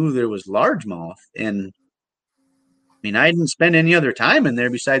knew there was largemouth. And I mean, I didn't spend any other time in there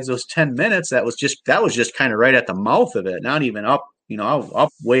besides those 10 minutes. That was just kind of right at the mouth of it, not even up, I was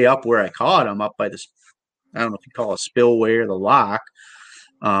up way up where I caught them, up by this, I don't know if you call it a spillway or the lock.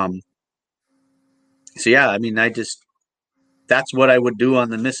 So yeah, I mean, that's what I would do on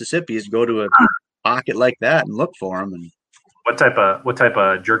the Mississippi, is go to a pocket like that and look for them. And what type of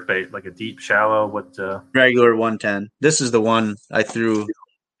jerkbait? Like a deep, shallow? What? Regular 110. This is the one I threw.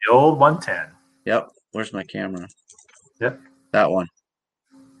 The old 110. Yep. Where's my camera? Yep. That one.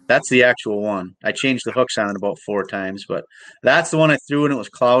 That's the actual one. I changed the hooks on it about 4 times, but that's the one I threw when it was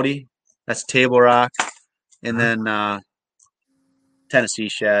cloudy. That's Table Rock, and then Tennessee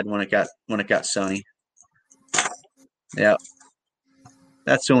Shad when it got sunny. Yeah,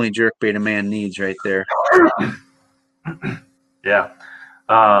 that's the only jerkbait a man needs right there. Yeah,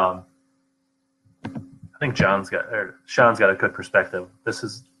 I think Sean's got a good perspective. This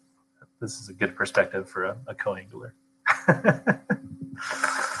is a good perspective for a co-angler.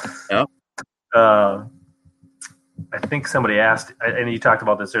 Yeah. I think somebody asked, and you talked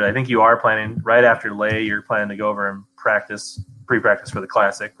about this earlier. I think you are planning right after Lay. You're planning to go over and pre-practice for the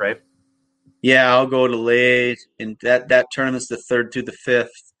Classic, right? Yeah, I'll go to Lay, and that tournament's the 3rd through the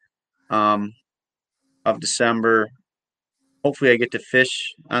 5th of December. Hopefully, I get to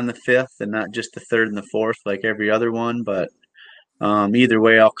fish on the 5th and not just the 3rd and the 4th like every other one. But either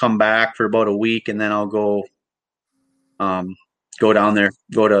way, I'll come back for about a week, and then I'll go down there,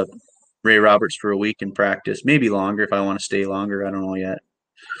 go to Ray Roberts for a week and practice, maybe longer if I want to stay longer. I don't know yet.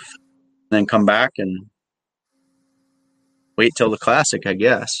 Then come back and wait till the Classic, I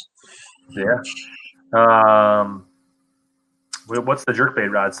guess. Yeah. What's the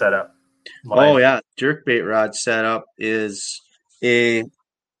jerkbait rod setup? Oh yeah, jerkbait rod setup is a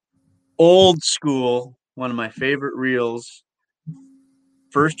old school, one of my favorite reels,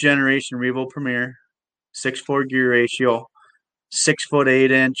 1st generation Revo Premier, 6.4 gear ratio, 6 foot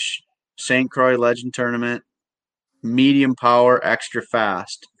 8 inch St. Croix Legend Tournament, medium power, extra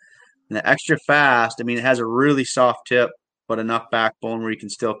fast. And the extra fast, I mean, it has a really soft tip, but enough backbone where you can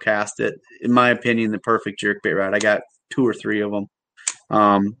still cast it. In my opinion, the perfect jerkbait rod. I got 2 or 3 of them.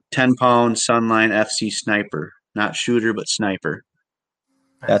 10-pound Sunline FC Sniper, not shooter, but sniper.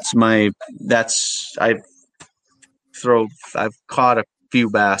 I've caught a few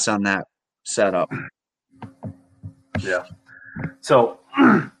bass on that setup. Yeah. So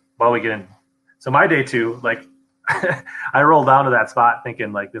while we get in, so my day 2, like I rolled down to that spot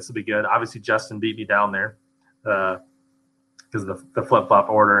thinking like this will be good. Obviously Justin beat me down there because of the flip flop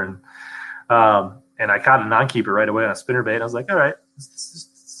order, and I caught a non-keeper right away on a spinnerbait. I was like, all right, this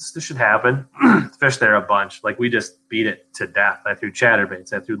should happen. Fish there a bunch. Like we just beat it to death. I threw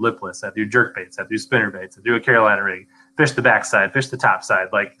chatterbaits, I threw lipless, I threw jerkbaits, I threw spinnerbaits, I threw a Carolina rig, fished the backside, fished the top side.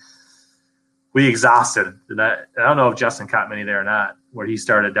 Like we exhausted. And I don't know if Justin caught many there or not, where he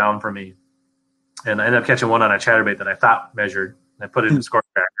started down for me. And I ended up catching one on a chatterbait that I thought measured. And I put it in the score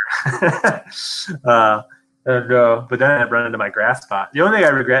tracker. But then I run into my grass spot. The only thing I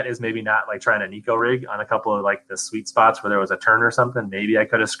regret is maybe not like trying a Nico rig on a couple of like the sweet spots where there was a turn or something. Maybe I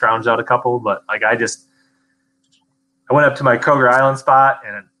could have scrounged out a couple, but like I went up to my Kroger Island spot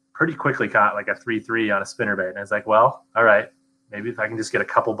and pretty quickly caught like a 3-3 on a spinnerbait. And I was like, well, all right, maybe if I can just get a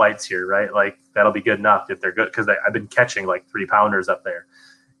couple bites here, right? Like that'll be good enough if they're good. Because I've been catching like 3-pounders up there,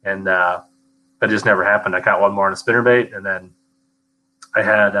 and that just never happened. I caught one more on a spinnerbait, and then I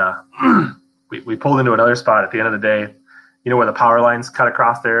had we pulled into another spot at the end of the day. You know where the power lines cut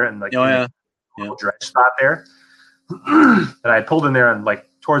across there, and like little dredge spot there. And I pulled in there and like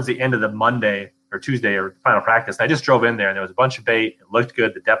towards the end of the Monday or Tuesday or final practice. And I just drove in there, and there was a bunch of bait. It looked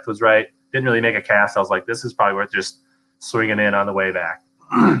good. The depth was right. Didn't really make a cast. I was like, this is probably worth just swinging in on the way back.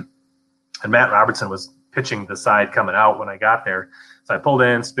 And Matt Robertson was pitching the side coming out when I got there. So I pulled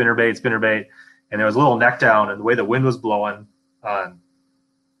in spinnerbait, and there was a little neck down, and the way the wind was blowing on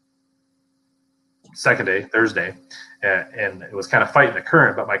Thursday, and it was kind of fighting the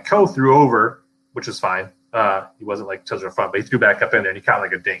current, but my co threw over, which was fine. He wasn't like tilted in front, but he threw back up in there, and he caught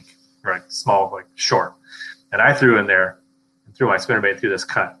like a dink, right? Small, like short. And I threw in there and threw my spinnerbait through this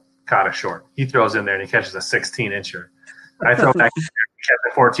cut, caught a short. He throws in there and he catches a 16-incher. I throw back and catch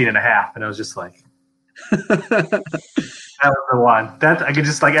a 14.5, and I was just like, that was the one. That I could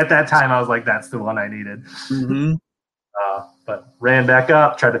just like at that time I was like, that's the one I needed. Mm-hmm. But ran back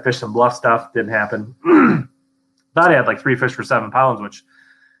up, tried to fish some bluff stuff, didn't happen. Thought I had like 3 fish for 7 pounds, which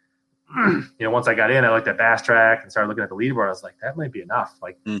once I got in, I looked at Bass Track and started looking at the leaderboard. I was like, that might be enough.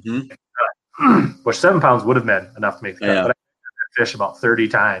 Like, which 7 pounds would have been enough to make the cut. Yeah. But I fished about 30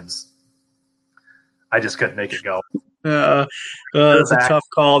 times. I just couldn't make it go. It's a tough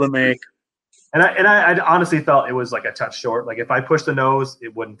call to make. And I honestly felt it was like a touch short. Like if I pushed the nose,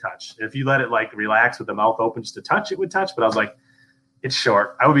 it wouldn't touch. If you let it like relax with the mouth open just to touch, it would touch. But I was like, it's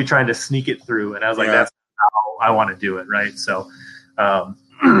short. I would be trying to sneak it through. And I was like, that's how I want to do it. Right. So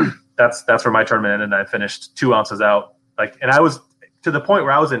that's where my tournament ended. And I finished 2 ounces out. And I was to the point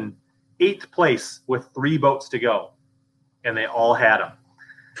where I was in 8th place with 3 boats to go. And they all had them.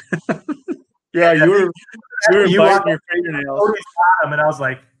 Yeah, you were biting your fingernails. And I was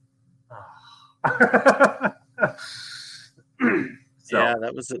like, yeah,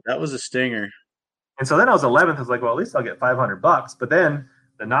 that was a stinger. And so then I was 11th. I was like, well, at least I'll get $500. But then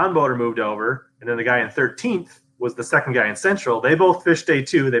the non-boater moved over, and then the guy in 13th was the second guy in Central. They both fished day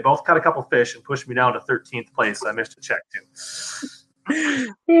 2. They both caught a couple fish and pushed me down to 13th place. So I missed a check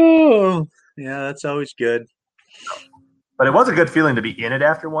too. Oh, yeah, that's always good. But it was a good feeling to be in it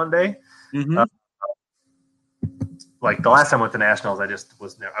after one day. Mm-hmm. Like the last time I went to Nationals, I just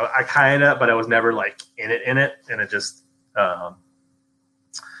was never, I kind of, but I was never like in it. And it just,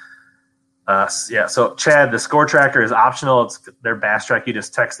 yeah. So Chad, the score tracker is optional. It's their Bass Track. You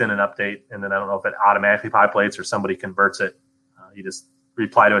just text in an update. And then I don't know if it automatically populates or somebody converts it. You just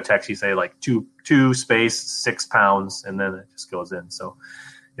reply to a text. You say like two space 6 pounds, and then it just goes in. So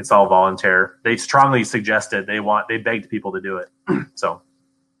it's all voluntary. They strongly suggested they begged people to do it. So,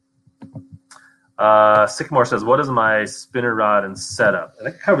 Sycamore says, what is my spinner rod and setup? And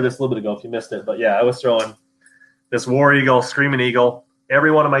I covered this a little bit ago if you missed it. But yeah, I was throwing this War Eagle, Screaming Eagle.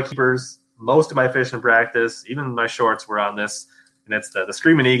 Every one of my keepers, most of my fishing practice, even my shorts were on this. And it's the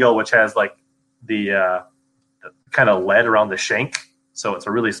Screaming Eagle, which has like the kind of lead around the shank. So it's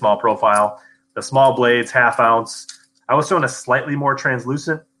a really small profile. The small blades, 1/2 ounce. I was throwing a slightly more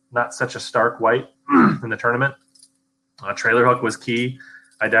translucent, not such a stark white in the tournament. Trailer hook was key.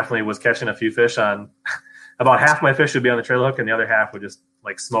 I definitely was catching a few fish on about half my fish would be on the trailer hook and the other half would just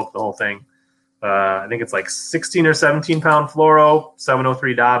like smoke the whole thing. I think it's like 16 or 17 pound fluoro,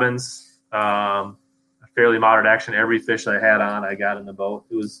 703 Dobbins, a fairly moderate action. Every fish that I had on, I got in the boat.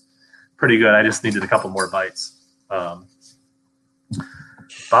 It was pretty good. I just needed a couple more bites.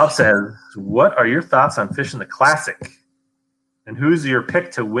 Bob says, what are your thoughts on fishing the Classic? And who's your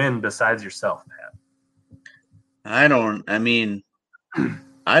pick to win besides yourself, Pat? I don't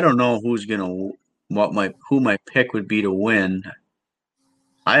know who my pick would be to win.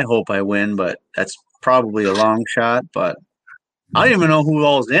 I hope I win, but that's probably a long shot. But I don't even know who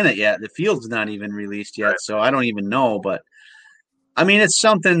all's in it yet. The field's not even released yet, so I don't even know. But I mean, it's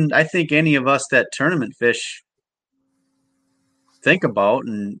something I think any of us that tournament fish think about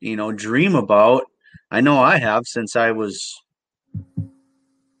and dream about. I know I have since I was,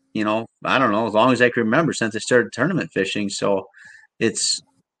 I don't know, as long as I can remember since I started tournament fishing. So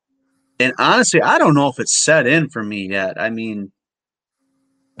and honestly, I don't know if it's set in for me yet. I mean,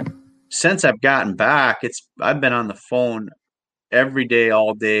 since I've gotten back, I've been on the phone every day,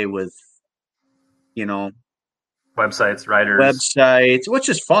 all day with, websites, writers, which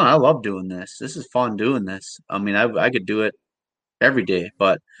is fun. I love doing this. This is fun doing this. I mean, I could do it every day,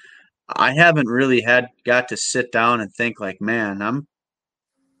 but I haven't really got to sit down and think like, man,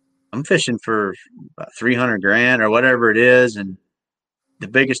 I'm fishing for about $300,000 or whatever it is, and the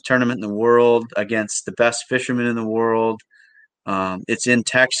biggest tournament in the world against the best fishermen in the world. It's in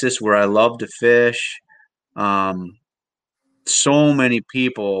Texas where I love to fish. So many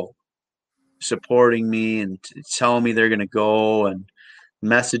people supporting me and telling me they're going to go and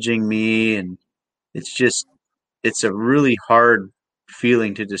messaging me. And it's a really hard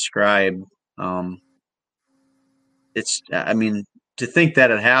feeling to describe. To think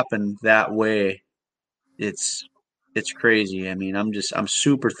that it happened that way, it's crazy. I mean, I'm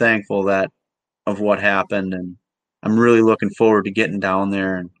super thankful of what happened, and I'm really looking forward to getting down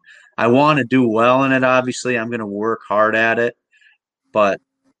there. And I want to do well in it. Obviously, I'm going to work hard at it, but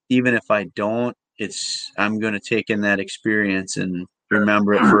even if I don't, I'm going to take in that experience and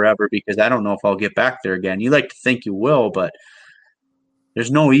remember it forever, because I don't know if I'll get back there again. You like to think you will, but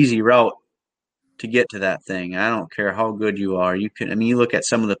there's no easy route to get to that thing. I don't care how good you are. You look at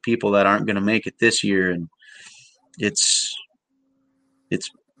some of the people that aren't going to make it this year, and it's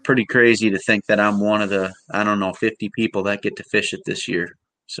pretty crazy to think that I'm one of the, 50 people that get to fish it this year.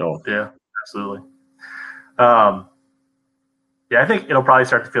 So yeah, absolutely. I think it'll probably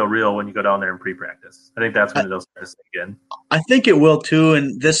start to feel real when you go down there and pre-practice. I think that's when it'll start to sink in. I think it will too.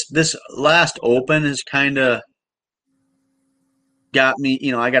 And this last Open is kind of, got me,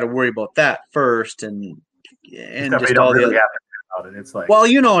 I got to worry about that first, and Stuff just you don't all the really other. have to think about it. It's like, Well,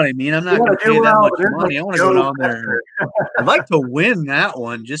 you know what I mean. I'm not going to pay that much money. I want to go down there. there. I'd like to win that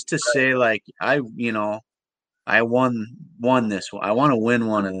one just to say, like, I won this one. I want to win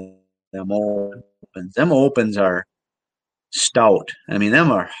one of them opens. Them opens are stout. I mean,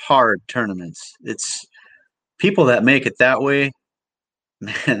 them are hard tournaments. It's people that make it that way,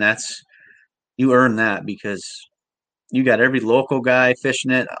 man, you earn that because you got every local guy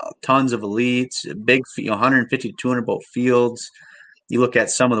fishing it, tons of elites, big, 150 to 200 boat fields. You look at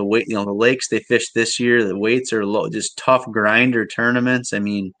some of the weight, the lakes they fished this year, the weights are low, just tough grinder tournaments. I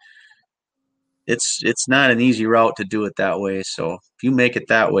mean, it's not an easy route to do it that way. So if you make it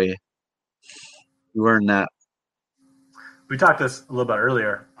that way, you earn that. We talked this a little bit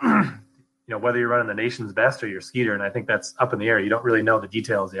earlier. Whether you're running the nation's best or your Skeeter, and I think that's up in the air. You don't really know the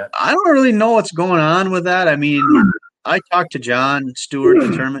details yet. I don't really know what's going on with that. I mean, I talked to John Stewart, the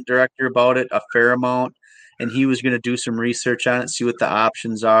tournament director, about it a fair amount, and he was going to do some research on it, see what the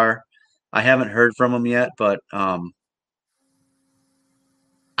options are. I haven't heard from him yet, but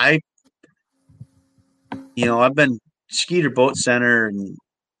I've been Skeeter Boat Center, and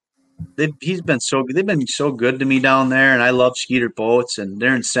they've been so good to me down there, and I love Skeeter boats, and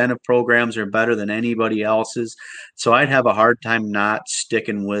their incentive programs are better than anybody else's. So I'd have a hard time not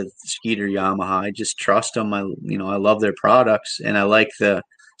sticking with Skeeter Yamaha. I just trust them. I love their products, and I like the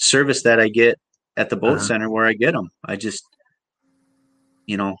service that I get at the boat center where I get them. I just,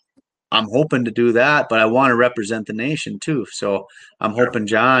 I'm hoping to do that, but I want to represent the nation too. So I'm hoping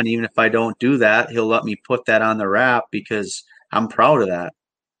John, even if I don't do that, he'll let me put that on the wrap because I'm proud of that.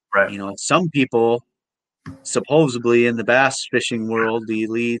 Right. Some people supposedly in the bass fishing world, the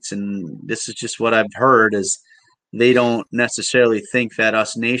elites, and this is just what I've heard, is they don't necessarily think that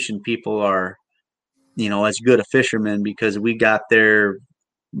us nation people are, as good a fishermen because we got there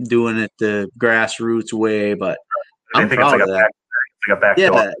doing it the grassroots way. But I'm proud of that.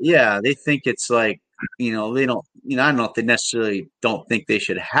 Yeah. They think it's like, they don't, I don't know if they necessarily don't think they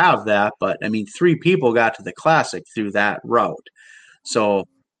should have that, but I mean, 3 people got to the Classic through that route. So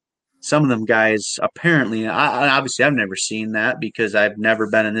some of them guys apparently, obviously I've never seen that because I've never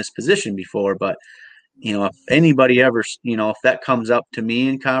been in this position before, but if anybody ever, if that comes up to me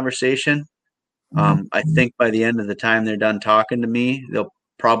in conversation, I think by the end of the time they're done talking to me, they'll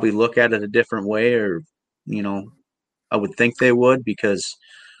probably look at it a different way, or, I would think they would because,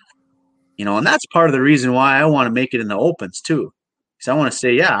 and that's part of the reason why I want to make it in the opens too. Because I want to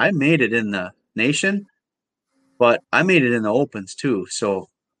say, yeah, I made it in the nation, but I made it in the opens too. So,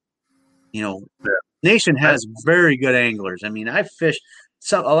 Nation has very good anglers. I mean, I fished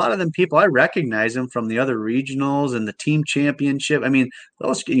a lot of them people. I recognize them from the other regionals and the team championship. I mean,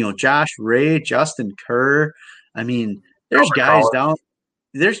 those, Josh Ray, Justin Kerr. I mean, there's Albert guys Collins.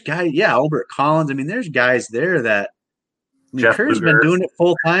 Albert Collins. I mean, there's guys there that, Kerr's been doing it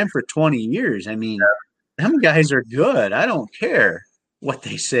full time for 20 years. I mean, them guys are good. I don't care what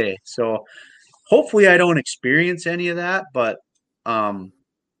they say. So hopefully I don't experience any of that, but,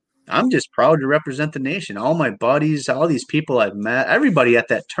 I'm just proud to represent the nation. All my buddies, all these people I've met, everybody at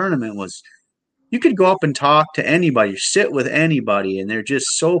that tournament you could go up and talk to anybody, sit with anybody, and they're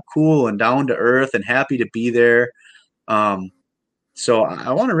just so cool and down to earth and happy to be there. So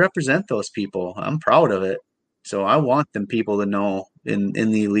I want to represent those people. I'm proud of it. So I want them people to know in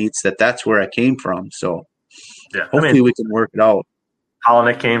the elites that's where I came from. So hopefully we can work it out.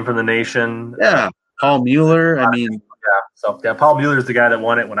 Holinek came from the nation. Yeah. Paul Mueller. I mean, Paul Mueller is the guy that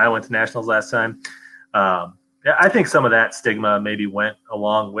won it when I went to nationals last time. I think some of that stigma maybe went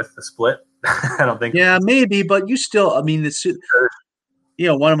along with the split. I don't think. Yeah, maybe, but you still. I mean,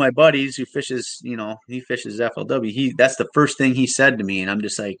 one of my buddies who fishes, he fishes FLW. That's the first thing he said to me, and I'm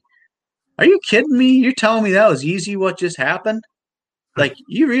just like, "Are you kidding me? You're telling me that was easy? What just happened? Like,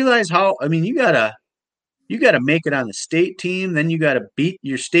 you realize how? I mean, you gotta make it on the state team. Then you got to beat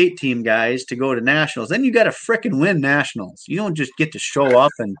your state team guys to go to nationals. Then you got to frickin' win nationals. You don't just get to show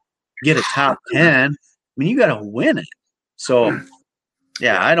up and get a top 10. I mean, you got to win it. So,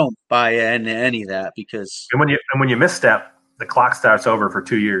 yeah, I don't buy into any of that because when you misstep, the clock starts over for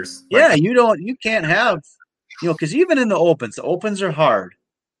 2 years. Yeah, you can't have, because even in the opens are hard,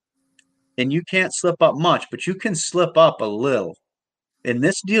 and you can't slip up much, but you can slip up a little. In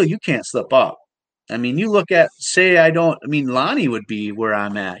this deal, you can't slip up. I mean, you look at, Lonnie would be where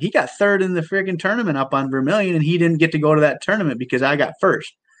I'm at. He got third in the friggin' tournament up on Vermilion, and he didn't get to go to that tournament because I got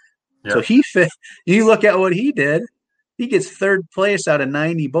first. Yeah. So you look at what he did, he gets third place out of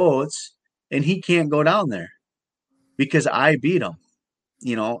 90 boats, and he can't go down there because I beat him.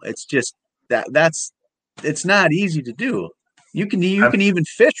 It's just it's not easy to do. You can even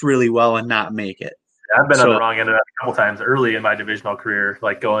fish really well and not make it. I've been on the wrong end of that a couple times early in my divisional career,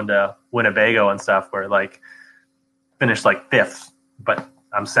 like going to Winnebago and stuff, where like finished like 5th, but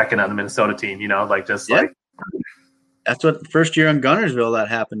I'm second on the Minnesota team. Like that's what the first year in Gunnersville that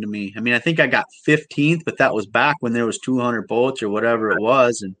happened to me. I mean, I think I got 15th, but that was back when there was 200 boats or whatever it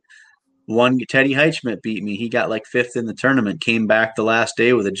was, and Teddy Heitschmidt beat me. He got like 5th in the tournament. Came back the last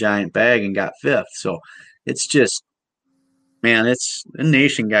day with a giant bag and got 5th. So it's just. Man, the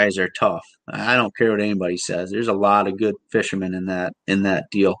nation guys are tough. I don't care what anybody says. There's a lot of good fishermen in that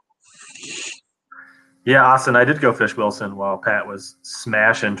deal. Yeah, Austin, I did go fish Wilson while Pat was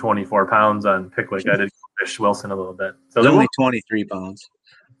smashing 24 pounds on Pickwick. I did go fish Wilson a little bit. So only 23 pounds.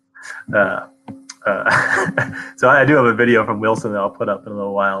 So I do have a video from Wilson that I'll put up in a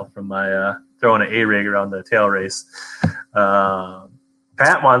little while from my throwing an A-rig around the tail race.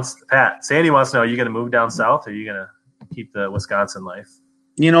 Sandy wants to know, are you going to move down south, or are you going to keep the Wisconsin life?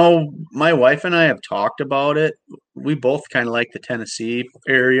 My wife and I have talked about it. We both kind of like the Tennessee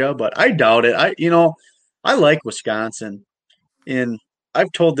area, but I doubt it. I like Wisconsin, and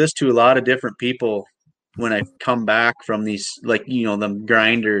I've told this to a lot of different people when I come back from these, like, the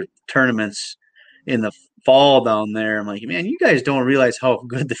grinder tournaments in the fall down there. I'm like, man, you guys don't realize how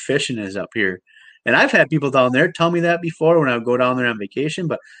good the fishing is up here. And I've had people down there tell me that before when I would go down there on vacation,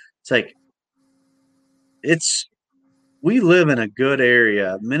 but it's like, we live in a good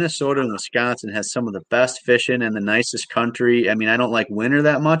area. Minnesota and Wisconsin has some of the best fishing and the nicest country. I mean, I don't like winter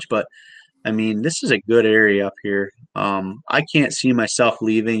that much, but I mean, this is a good area up here. I can't see myself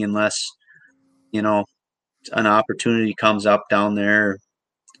leaving unless, an opportunity comes up down there.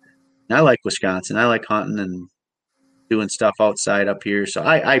 And I like Wisconsin. I like hunting and doing stuff outside up here. So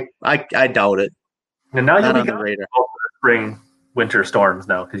I doubt it. And now you'll be on the radar. Spring, winter storms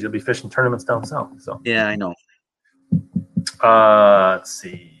now, because you'll be fishing tournaments down south. So yeah, I know. Let's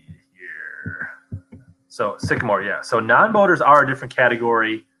see here. So Sycamore, yeah. So non-boaters are a different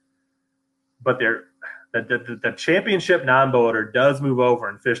category, but the championship non-boater does move over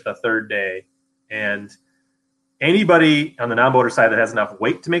and fish the third day, and anybody on the non-boater side that has enough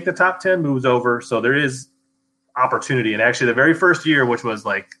weight to make the top 10 moves over. So there is opportunity. And actually, the very first year, which was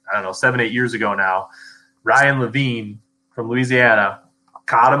 7-8 years ago now, Ryan Levine from Louisiana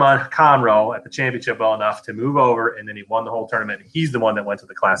caught him on Conroe at the championship well enough to move over, and then he won the whole tournament. He's the one that went to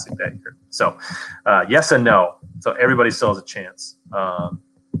the Classic that year. So yes and no. So everybody still has a chance.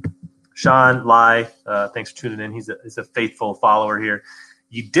 Sean Lai, thanks for tuning in. He's a faithful follower here.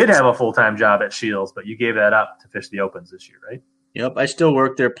 You did have a full-time job at Shields, but you gave that up to fish the Opens this year, right? Yep, I still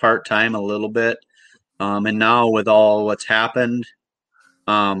work there part-time a little bit. And now with all what's happened,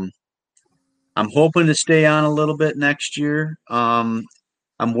 I'm hoping to stay on a little bit next year.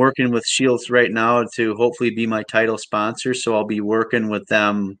 I'm working with Shields right now to hopefully be my title sponsor, so I'll be working with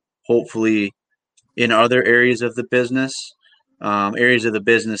them hopefully in other areas of the business. Areas of the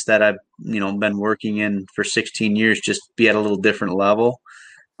business that I've been working in for 16 years, just be at a little different level.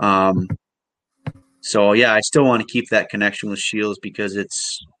 So yeah, I still want to keep that connection with Shields because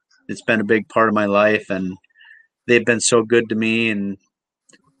it's been a big part of my life, and they've been so good to me, and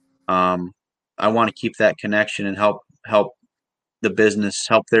I want to keep that connection and help the business,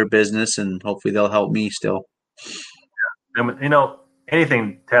 help their business, and hopefully they'll help me still. And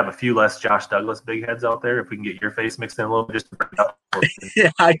anything to have a few less Josh Douglas big heads out there, if we can get your face mixed in a little bit, just to bring it up.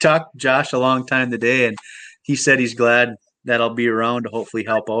 Yeah, I talked to Josh a long time today, and he said he's glad that I'll be around to hopefully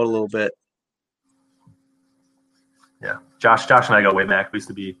help out a little bit. Yeah, Josh and I go way back. We used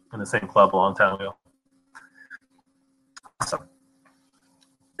to be in the same club a long time ago. Awesome.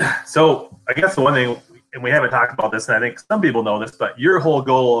 So I guess the one thing, and we haven't talked about this, and I think some people know this, but your whole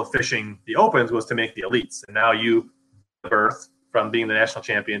goal of fishing the Opens was to make the elites, and now you birth from being the national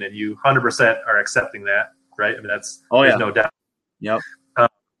champion, and you 100% are accepting that, right? I mean, there's no doubt. Yep.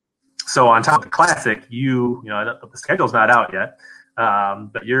 So on top of the Classic, the schedule's not out yet,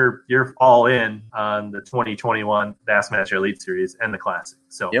 but you're all in on the 2021 Bassmaster Elite Series and the Classic.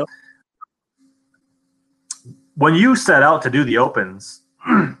 So yep. When you set out to do the Opens,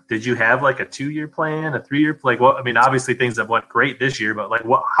 did you have like a 2-year plan, a 3-year plan? Obviously things have went great this year, but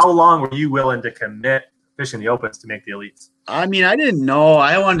how long were you willing to commit fishing the Opens to make the elites? I mean, I didn't know.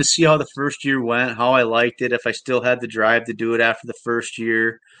 I wanted to see how the first year went, how I liked it, if I still had the drive to do it after the first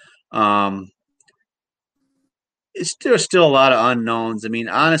year. It's still a lot of unknowns. I mean,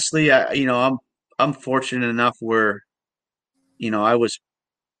 honestly, I'm fortunate enough where, I was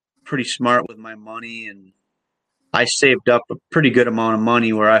pretty smart with my money, and I saved up a pretty good amount of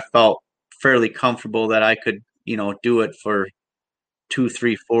money where I felt fairly comfortable that I could, do it for 2,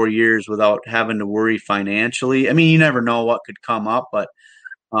 3, 4 years without having to worry financially. I mean, you never know what could come up, but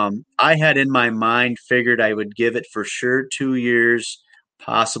I had in my mind figured I would give it for sure 2 years,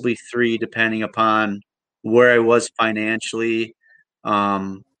 possibly 3, depending upon where I was financially,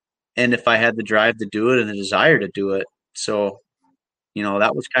 and if I had the drive to do it and the desire to do it. So,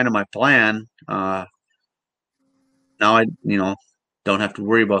 that was kind of my plan. Now I, don't have to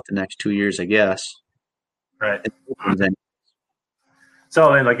worry about the next 2 years, I guess. Right.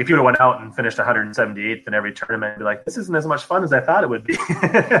 So then, like, if you would have went out and finished 178th in every tournament, be like, this isn't as much fun as I thought it would be.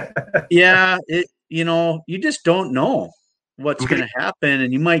 Yeah, you just don't know what's going to happen,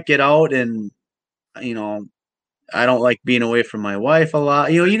 and you might get out and, I don't like being away from my wife a lot.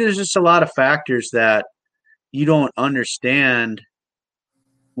 There's just a lot of factors that you don't understand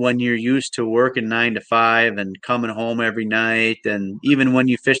when you're used to working 9 to 5 and coming home every night. And even when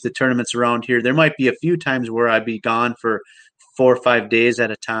you fish the tournaments around here, there might be a few times where I'd be gone for 4 or 5 days at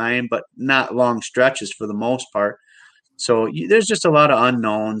a time, but not long stretches for the most part. So there's just a lot of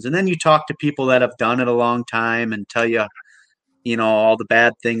unknowns. And then you talk to people that have done it a long time and tell you, all the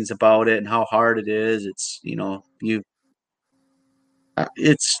bad things about it and how hard it is. It's, you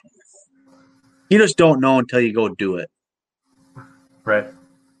just don't know until you go do it. Right.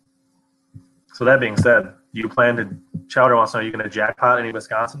 So that being said, you plan to, Chowder wants to know, are you going to jackpot any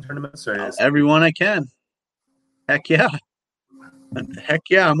Wisconsin tournaments? Or everyone I can. Heck yeah. Heck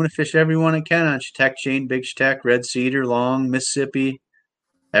yeah. I'm going to fish everyone I can on Chetek Chain, Big Chetek, Red Cedar, Long, Mississippi,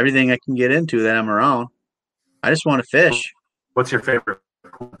 everything I can get into that I'm around. I just want to fish. What's your favorite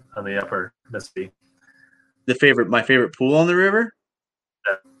pool on the upper Mississippi? My favorite pool on the river?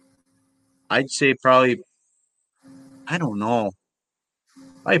 Yeah. I'd say probably, I don't know.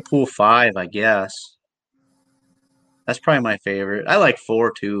 Probably pool 5, I guess. That's probably my favorite. I like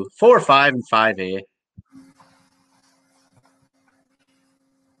 4 too. 4, 5, and 5A.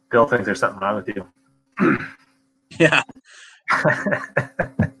 Bill thinks there's something wrong with you. Yeah.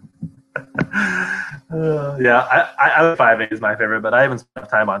 Yeah, I 5A is my favorite, but I haven't spent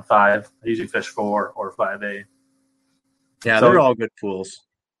time on 5. I usually fish 4 or 5A. Yeah, so, they're all good pools.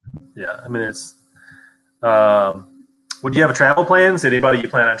 Yeah, I mean, it's would you have a travel plans? Anybody you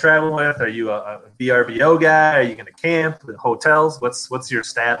plan on traveling with? Are you a VRBO guy? Are you going to camp, hotels? What's your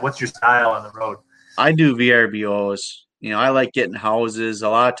What's your style on the road? I do VRBOs. I like getting houses. A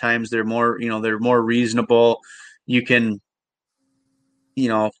lot of times they're more reasonable. You can,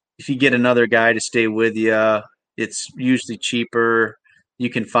 if you get another guy to stay with you, it's usually cheaper.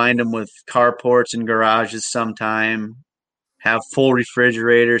 You can find them with carports and garages sometime. Have full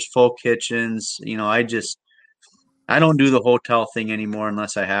refrigerators, full kitchens. I don't do the hotel thing anymore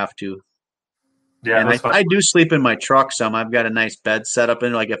unless I have to. Yeah, and I do sleep in my truck some. I've got a nice bed set up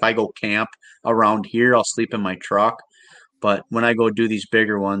in. Like if I go camp around here, I'll sleep in my truck. But when I go do these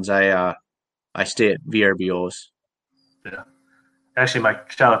bigger ones, I stay at VRBOs. Yeah. Actually, my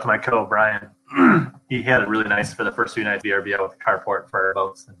shout out to my co Brian. He had it really nice for the first few nights VRBO with the carport for our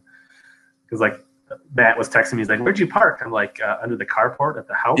boats. Because Matt was texting me, he's like, "Where'd you park?" I'm like, "Under the carport at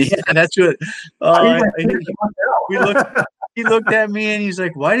the house." Yeah, that's what. He looked at me and he's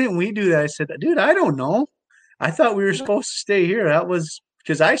like, "Why didn't we do that?" I said, "Dude, I don't know. I thought we were supposed to stay here. That was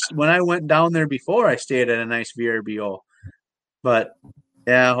because when I went down there before, I stayed at a nice VRBO. But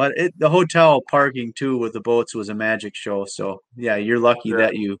yeah, the hotel parking too with the boats was a magic show. So yeah, you're lucky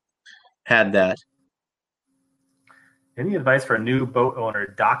that you had that." Any advice for a new boat owner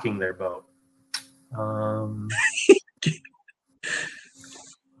docking their boat?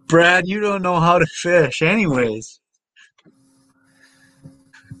 Brad, you don't know how to fish anyways.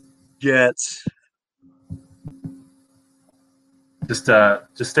 Jets. Just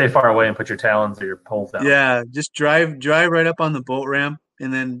stay far away and put your talons or your poles down. Yeah, just drive right up on the boat ramp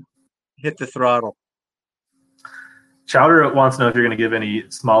and then hit the throttle. Chowder wants to know if you're going to give any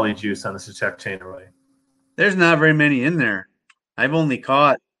smallie juice on the Chetek chain array. There's not very many in there. I've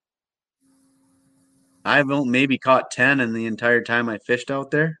maybe caught 10 in the entire time I fished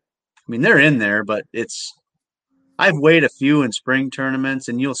out there. I mean, they're in there, but I've weighed a few in spring tournaments,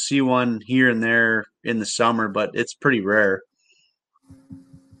 and you'll see one here and there in the summer, but it's pretty rare.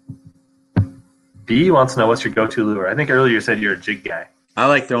 B wants to know what's your go-to lure. I think earlier you said you're a jig guy. I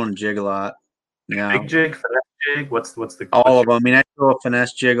like throwing a jig a lot. Yeah. Big jig, finesse jig. What's the all of them? I mean, I throw a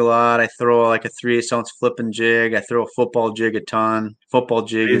finesse jig a lot. I throw like a 3/8 ounce flipping jig. I throw a football jig a ton. Football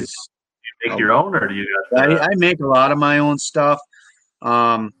jig is. Do you make your own, or do you? I make a lot of my own stuff.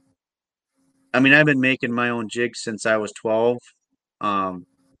 I mean, I've been making my own jigs since I was 12. Now,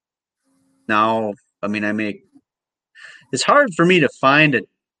 I mean, it's hard for me to find a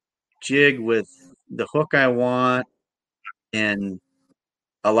jig with the hook I want and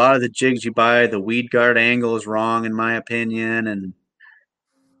a lot of the jigs you buy, the weed guard angle is wrong in my opinion, and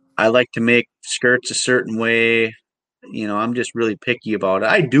I like to make skirts a certain way. I'm just really picky about it.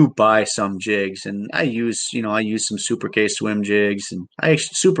 I do buy some jigs, and I use some Super K swim jigs, and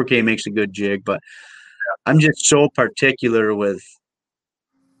Super K makes a good jig, but I'm just so particular with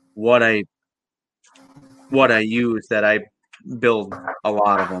what I use that I build a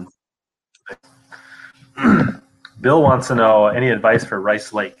lot of them. Bill wants to know any advice for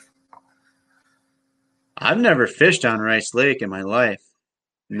Rice Lake. I've never fished on Rice Lake in my life.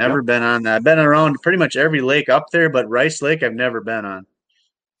 Never been on that. I've been around pretty much every lake up there, but Rice Lake I've never been on.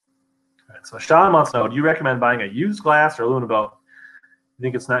 All right, so Sean wants to know, do you recommend buying a used glass or aluminum boat? You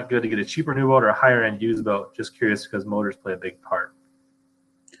think it's not good to get a cheaper new boat or a higher end used boat? Just curious because motors play a big part.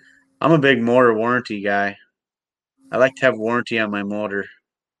 I'm a big motor warranty guy. I like to have warranty on my motor.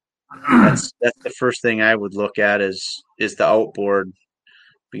 That's the first thing I would look at is the outboard,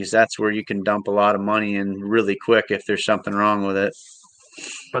 because that's where you can dump a lot of money in really quick if there's something wrong with it.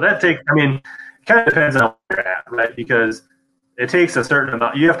 But it kind of depends on where you're at, right? Because it takes a certain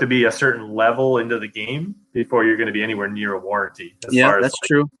amount. You have to be a certain level into the game before you're going to be anywhere near a warranty. That's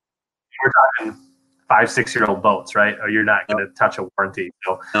true. We're talking 5-6-year-old boats, right? Or you're not going to touch a warranty.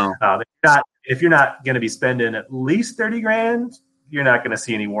 So No. If you're not going to be spending at least $30,000, you're not going to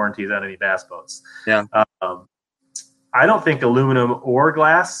see any warranties on any bass boats. Yeah. I don't think aluminum or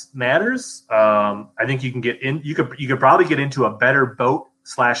glass matters. I think you can get in. You could probably get into a better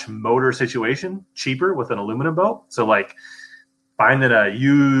boat/motor situation cheaper with an aluminum boat. So like finding a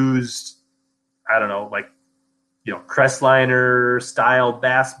used, I don't know, like Crestliner style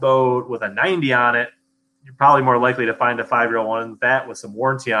bass boat with a 90 on it. You're probably more likely to find a 5-year-old one than that with some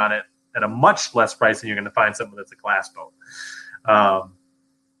warranty on it at a much less price than you're going to find something that's a glass boat.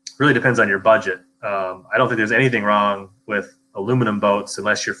 Really depends on your budget. I don't think there's anything wrong with aluminum boats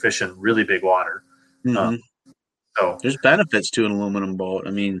unless you're fishing really big water. Mm-hmm. So there's benefits to an aluminum boat.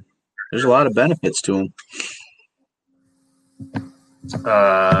 I mean, there's a lot of benefits to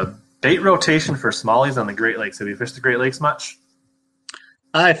them. Bait rotation for smallies on the Great Lakes. Have you fished the Great Lakes much?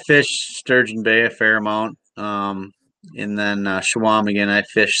 I fish Sturgeon Bay a fair amount. And then Chequamegon, I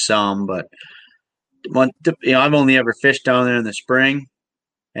fish some, but I've only ever fished down there in the spring,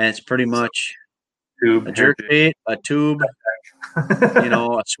 and it's pretty much a jerk bait, a tube,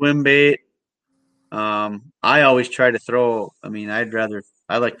 a swim bait. I always try to throw. I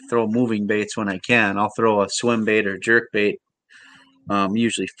like to throw moving baits when I can. I'll throw a swim bait or jerk bait,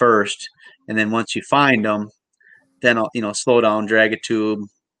 usually first, and then once you find them, then I'll slow down, drag a tube,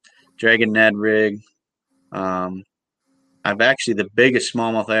 drag a Ned rig. I've actually, the biggest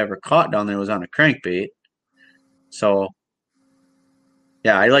smallmouth I ever caught down there was on a crankbait. So,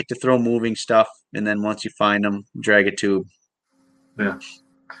 yeah, I like to throw moving stuff, and then once you find them, drag a tube. Yeah.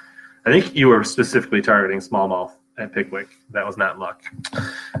 I think you were specifically targeting smallmouth at Pickwick. That was not luck.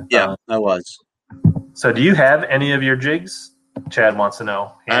 Yeah, I was. So do you have any of your jigs? Chad wants to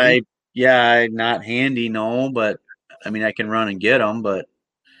know. Handy? Not handy, no, but, I can run and get them, but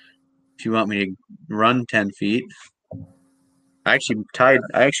if you want me to run 10 feet, I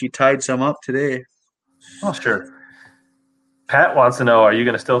actually tied some up today. Oh, sure. Pat wants to know, are you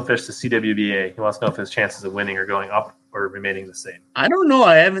going to still fish the CWBA? He wants to know if his chances of winning are going up or remaining the same. I don't know.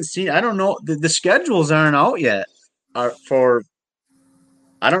 I haven't seen. I don't know. The schedules aren't out yet. I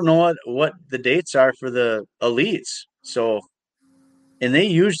don't know what the dates are for the elites. So, and they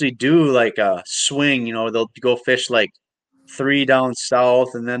usually do like a swing. They'll go fish like 3 down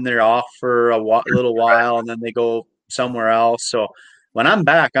south, and then they're off for a little while, and then they go somewhere else. So when I'm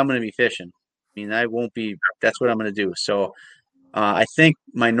back, I'm going to be fishing. I won't be. That's what I'm going to do. So. I think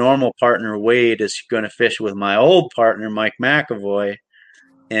my normal partner, Wade, is going to fish with my old partner, Mike McAvoy.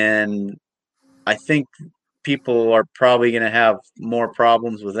 And I think people are probably going to have more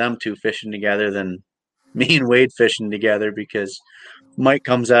problems with them two fishing together than me and Wade fishing together, because Mike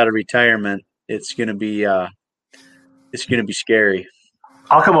comes out of retirement. It's going to be scary.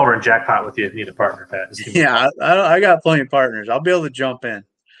 I'll come over and jackpot with you if you need a partner, Pat. Yeah, I got plenty of partners. I'll be able to jump in.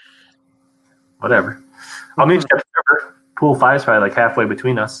 Whatever. I'll meet you at the river. Pool 5 is probably like halfway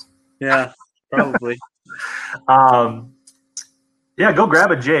between us. Yeah, probably. Yeah, go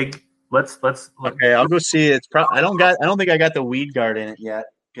grab a jig. Let's. Okay, I'll go see it. I don't think I got the weed guard in it yet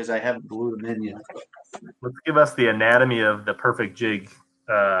because I haven't glued them in yet. Let's give us the anatomy of the perfect jig.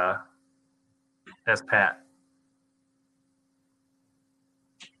 As Pat.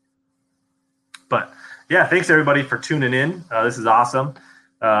 But yeah, thanks everybody for tuning in. This is awesome.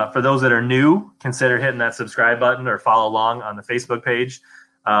 For those that are new, consider hitting that subscribe button or follow along on the Facebook page.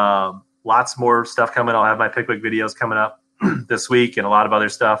 Lots more stuff coming. I'll have my Pickwick videos coming up this week and a lot of other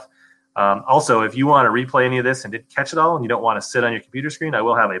stuff. Also, if you want to replay any of this and didn't catch it all and you don't want to sit on your computer screen, I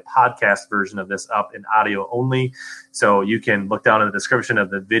will have a podcast version of this up in audio only. So you can look down in the description of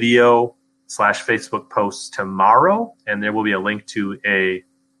the video /Facebook post tomorrow, and there will be a link to a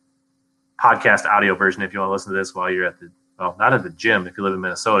podcast audio version if you want to listen to this while you're at not at the gym if you live in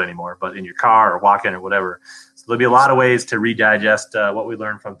Minnesota anymore, but in your car or walking or whatever. So there'll be a lot of ways to redigest what we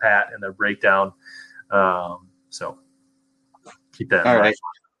learned from Pat and the breakdown. So keep that in mind.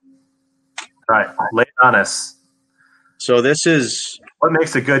 Right. All right, lay it on us. So this is What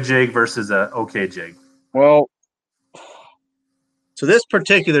makes a good jig versus a okay jig? well. So this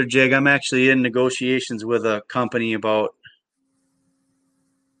particular jig, I'm actually in negotiations with a company about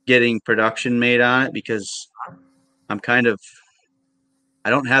getting production made on it because I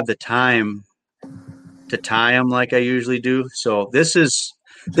don't have the time to tie them like I usually do. So this is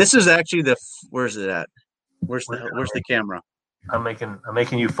actually where's it at? Where's the camera? I'm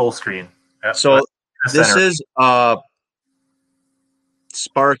making you full screen. Yep. So this Center. is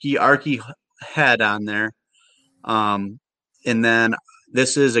Sparky Arky head on there. And then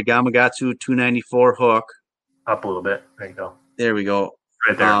this is a Gamakatsu 294 hook. Up a little bit. There you go. There we go.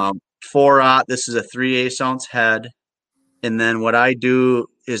 Right there. 4/0. This is a 3/8 ounce head. And then what I do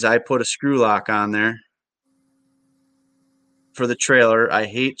is I put a screw lock on there for the trailer. I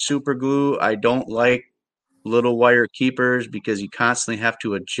hate super glue. I don't like little wire keepers because you constantly have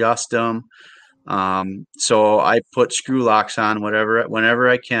to adjust them. So I put screw locks on whenever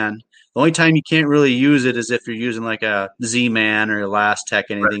I can. The only time you can't really use it is if you're using like a Z-Man or Elastec,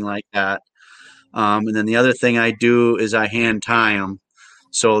 anything like that. And then the other thing I do is I hand tie them.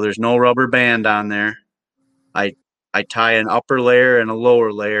 So there's no rubber band on there. I tie an upper layer and a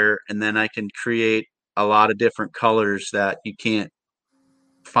lower layer, and then I can create a lot of different colors that you can't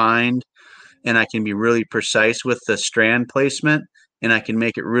find. And I can be really precise with the strand placement, and I can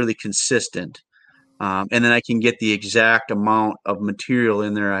make it really consistent. And then I can get the exact amount of material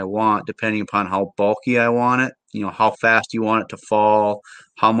in there I want, depending upon how bulky I want it, how fast you want it to fall,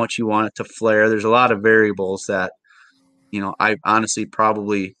 how much you want it to flare. There's a lot of variables that, I honestly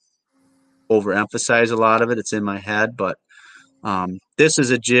probably overemphasize a lot of it. It's in my head, but this is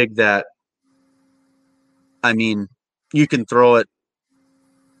a jig that, you can throw it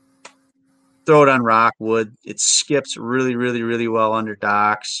on rockwood. It skips really, really, really well under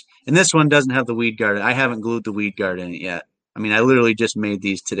docks. And this one doesn't have the weed guard. I haven't glued the weed guard in it yet. I literally just made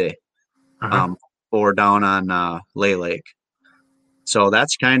these today or down on Lay Lake. So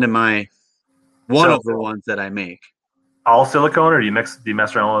that's kind of one of the ones that I make. All silicone, or do you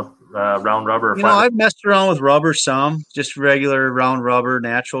mess around with round rubber? Or I've messed around with rubber some, just regular round rubber,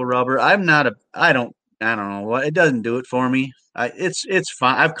 natural rubber. I don't know what, it doesn't do it for me. It's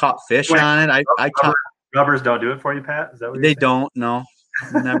fine. I've caught fish on it. Rubbers don't do it for you, Pat? Is that what they don't? No,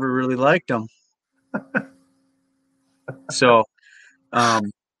 never really liked them. So,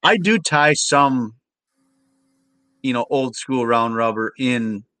 I do tie some, old school round rubber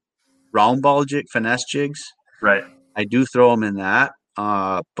in round ball finesse jigs. Right. I do throw them in that.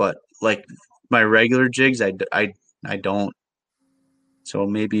 But like my regular jigs, I don't. So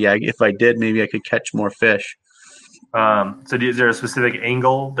maybe if I did, maybe I could catch more fish. So is there a specific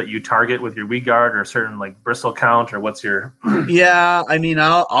angle that you target with your weed guard, or a certain like bristle count, or what's your? Yeah,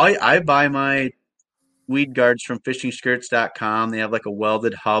 I buy my weed guards from fishingskirts.com. They have like a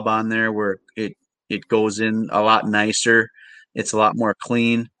welded hub on there where it goes in a lot nicer. It's a lot more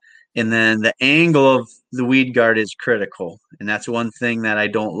clean. And then the angle of the weed guard is critical. And that's one thing that I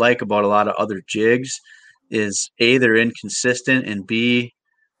don't like about a lot of other jigs is A, they're inconsistent, and B,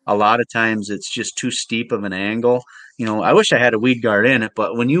 a lot of times it's just too steep of an angle. I wish I had a weed guard in it,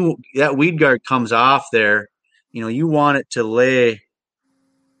 but when that weed guard comes off there, you want it to lay,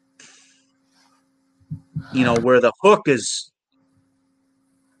 where the hook is.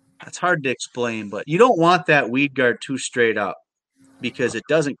 That's hard to explain, but you don't want that weed guard too straight up because it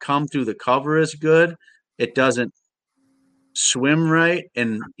doesn't come through the cover as good. It doesn't swim right.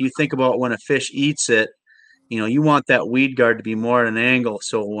 And you think about when a fish eats it, you want that weed guard to be more at an angle.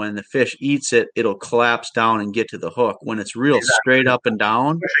 So when the fish eats it, it'll collapse down and get to the hook. When it's real straight up and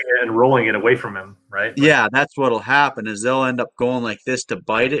down, pushing it and rolling it away from him, right? Yeah, that's what'll happen is they'll end up going like this to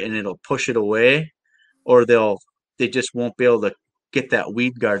bite it and it'll push it away, or they just won't be able to get that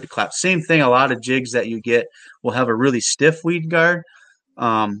weed guard to collapse. Same thing, a lot of jigs that you get will have a really stiff weed guard,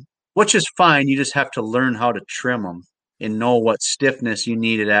 which is fine. You just have to learn how to trim them and know what stiffness you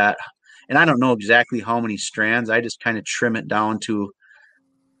need it at. And I don't know exactly how many strands. I just kind of trim it down to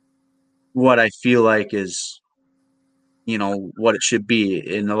what I feel like is, what it should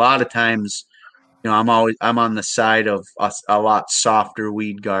be. And a lot of times I'm on the side of a lot softer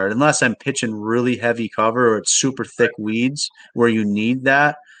weed guard, unless I'm pitching really heavy cover or it's super thick weeds where you need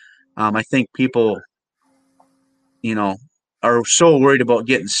that. I think people, are so worried about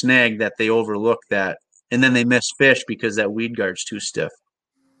getting snagged that they overlook that, and then they miss fish because that weed guard's too stiff.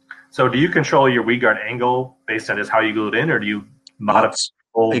 So do you control your weed guard angle based on just how you glue it in, or do you modify?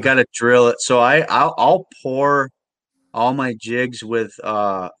 You got to drill it. So I'll pour all my jigs with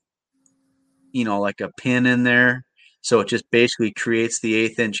like a pin in there, so it just basically creates the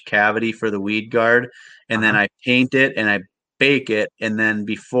 1/8 inch cavity for the weed guard, and then I paint it and I bake it, and then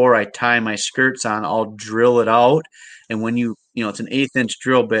before I tie my skirts on, I'll drill it out. And when it's an 1/8 inch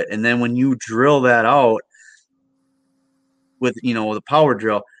drill bit, and then when you drill that out with a power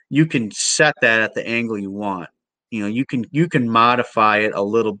drill, you can set that at the angle you want. You can modify it a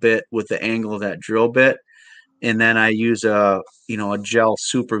little bit with the angle of that drill bit. And then I use a gel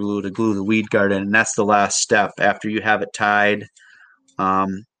super glue to glue the weed guard in. And that's the last step. After you have it tied,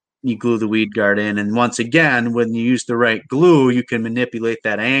 you glue the weed guard in. And once again, when you use the right glue, you can manipulate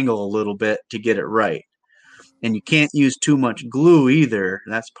that angle a little bit to get it right. And you can't use too much glue either.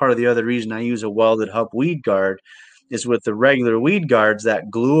 That's part of the other reason I use a welded hub weed guard, is with the regular weed guards, that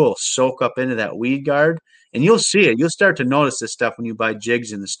glue will soak up into that weed guard. And you'll see it. You'll start to notice this stuff when you buy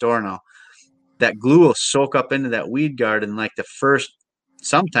jigs in the store now. That glue will soak up into that weed guard, and like the first,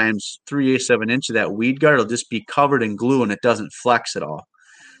 sometimes 3/8 of an inch of that weed guard will just be covered in glue and it doesn't flex at all.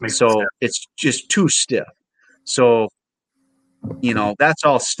 So it's just too stiff. So, that's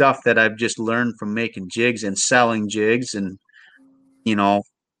all stuff that I've just learned from making jigs and selling jigs, and,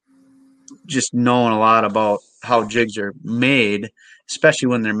 just knowing a lot about how jigs are made, especially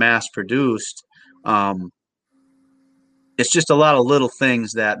when they're mass produced. It's just a lot of little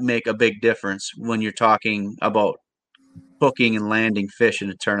things that make a big difference when you're talking about hooking and landing fish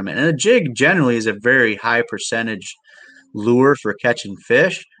in a tournament. And a jig generally is a very high percentage lure for catching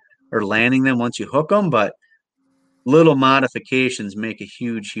fish or landing them once you hook them, but little modifications make a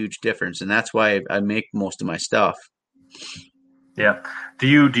huge, huge difference. And that's why I make most of my stuff. Yeah. Do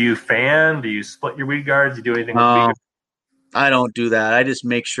you fan? Do you split your weed guards? Do you do anything with weed guards? I don't do that. I just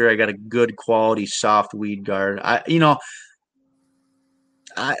make sure I got a good quality soft weed guard. You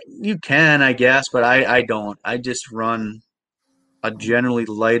can, I guess, but I don't. I just run a generally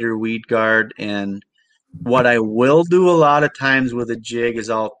lighter weed guard. And what I will do a lot of times with a jig is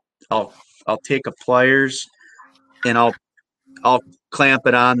I'll take a pliers and I'll clamp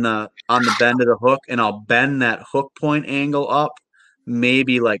it on the bend of the hook, and I'll bend that hook point angle up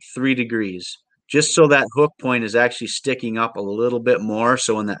maybe like 3 degrees, just so that hook point is actually sticking up a little bit more.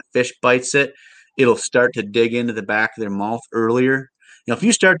 So when that fish bites it, it'll start to dig into the back of their mouth earlier. If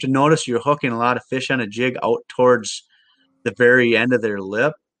you start to notice you're hooking a lot of fish on a jig out towards the very end of their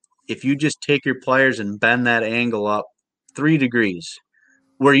lip, if you just take your pliers and bend that angle up 3 degrees,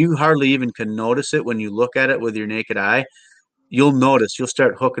 where you hardly even can notice it when you look at it with your naked eye, you'll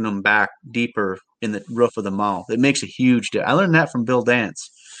start hooking them back deeper in the roof of the mouth. It makes a huge difference. I learned that from Bill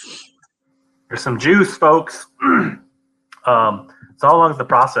Dance. There's some juice, folks. So how long is the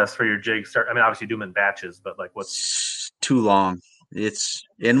process for your jig start? I mean, obviously you do them in batches, but like what's too long?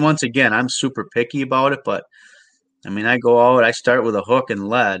 And once again, I'm super picky about it, but I mean, I go out, I start with a hook and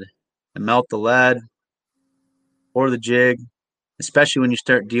lead. I melt the lead, pour the jig, especially when you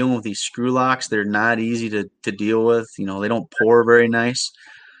start dealing with these screw locks. They're not easy to deal with. They don't pour very nice.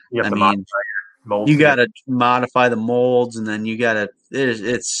 You got to modify the molds, and then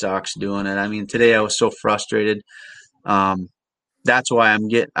it sucks doing it. I mean, today I was so frustrated. That's why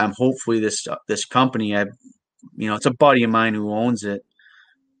I'm hopefully this company, it's a buddy of mine who owns it.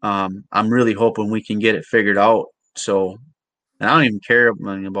 I'm really hoping we can get it figured out. So, and I don't even care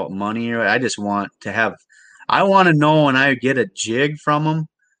about money. I just want to I want to know when I get a jig from them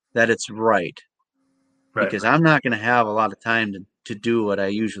that it's right. Because I'm not going to have a lot of time to do what I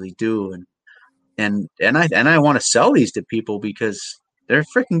usually do. And I want to sell these to people because they're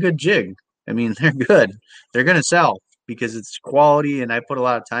a freaking good jig. I mean, they're good. They're going to sell because it's quality, and I put a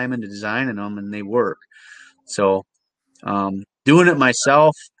lot of time into designing them, and they work. So, doing it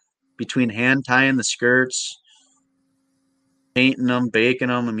myself, between hand tying the skirts, painting them, baking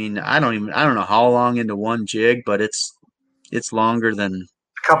them. I mean, I don't know how long into one jig, but it's longer than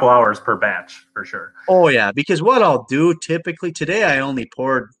a couple hours per batch for sure. Oh yeah, because what I'll do typically, today I only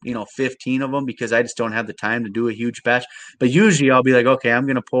poured 15 of them because I just don't have the time to do a huge batch. But usually I'll be like, okay, I'm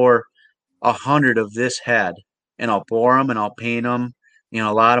gonna pour 100 of this head, and I'll bore them and I'll paint them.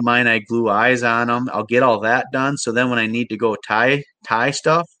 A lot of mine I glue eyes on them. I'll get all that done. So then when I need to go tie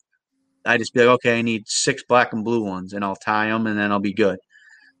stuff, I just be like, okay, I need 6 black and blue ones, and I'll tie them, and then I'll be good.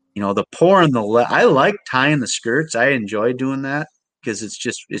 the pour and the I like tying the skirts. I enjoy doing that because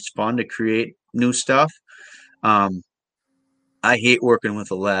it's fun to create new stuff. I hate working with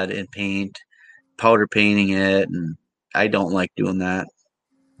the lead and paint, powder painting it, and I don't like doing that.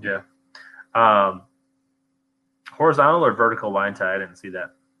 Yeah. Horizontal or vertical line tie? I didn't see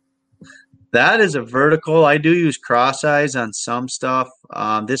that. That is a vertical. I do use cross eyes on some stuff.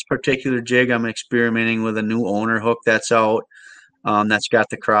 This particular jig, I'm experimenting with a new owner hook that's out. That's got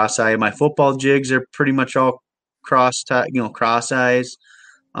the cross eye. My football jigs are pretty much all cross eyes.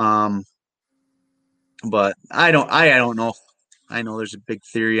 But I don't know. I know there's a big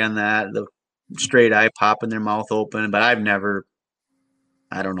theory on that. The straight eye popping their mouth open, but I've never.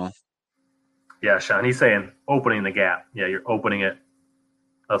 I don't know. Yeah, Sean, he's saying opening the gap. Yeah, you're opening it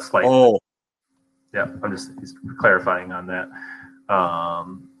a slight. Oh, yeah. He's clarifying on that.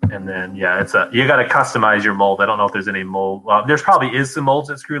 And then you got to customize your mold. I don't know if there's any mold. There's probably is some molds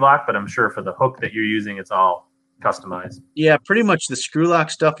at Screw Lock, but I'm sure for the hook that you're using, it's all customized. Yeah, pretty much the Screw Lock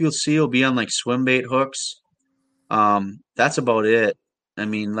stuff you'll see will be on like swim bait hooks. That's about it. I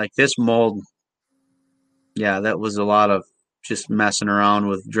mean, like this mold, yeah, that was a lot of just messing around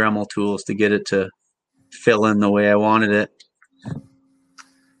with Dremel tools to get it to fill in the way I wanted it.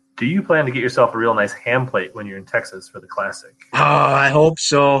 Do you plan to get yourself a real nice ham plate when you're in Texas for the Classic? Oh, I hope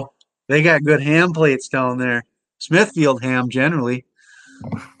so. They got good ham plates down there. Smithfield ham generally.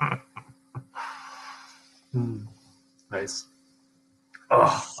 Nice.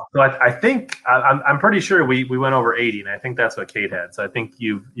 Oh, so I think I'm pretty sure we went over 80, and I think that's what Cade had. So I think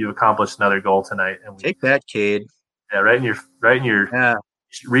you've accomplished another goal tonight. And take that, Cade. Yeah, right in your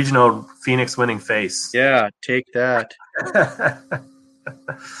regional Phoenix winning face. Yeah, take that.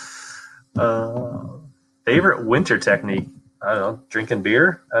 Favorite winter technique? I don't know. Drinking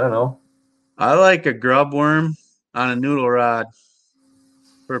beer? I don't know. I like a grub worm on a noodle rod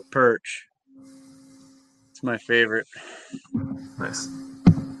for perch. It's my favorite. Nice.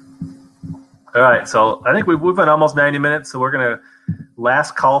 All right, so I think we've been almost 90 minutes, so we're going to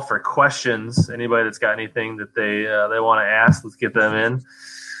last call for questions. Anybody that's got anything that they want to ask, let's get them in.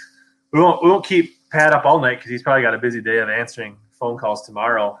 We won't keep Pat up all night because he's probably got a busy day of answering phone calls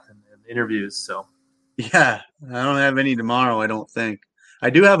tomorrow and interviews. So yeah, I don't have any tomorrow, I don't think. I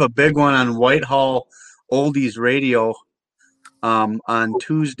do have a big one on Whitehall Oldies Radio on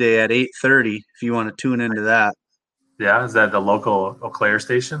Tuesday at 8:30 if you want to tune into that. Yeah, is that the local Eau Claire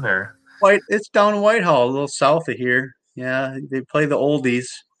station or? It's down in Whitehall, a little south of here. Yeah, they play the oldies.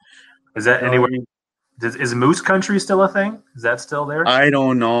 Is that anywhere? Is Moose Country still a thing? Is that still there? I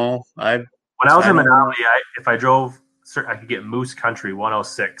don't know. When I was in Menominee, if I drove, I could get Moose Country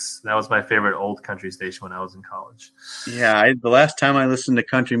 106. That was my favorite old country station when I was in college. Yeah, the last time I listened to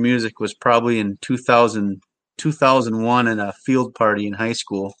country music was probably in 2001 at a field party in high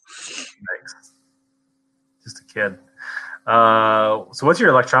school. Nice. Just a kid. So what's your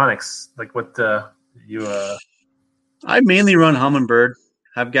electronics? Like what you I mainly run Humminbird.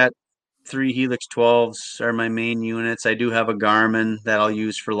 I've got 3 Helix 12s are my main units. I do have a Garmin that I'll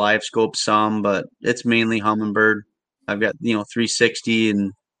use for live scope some, but it's mainly Humminbird. I've got 360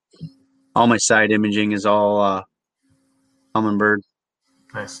 and all my side imaging is all Humminbird.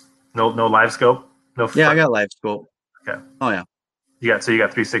 Nice. No live scope? No. Yeah, I got live scope. Okay. Oh yeah. You got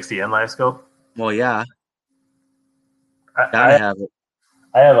 360 and live scope? Well, yeah. I have it.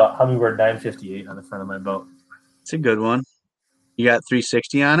 I have a Humminbird 958 on the front of my boat. It's a good one. You got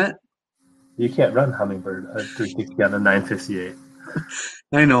 360 on it? You can't run Humminbird 360 on the 958.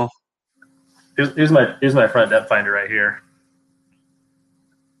 I know. Here's my front depth finder right here.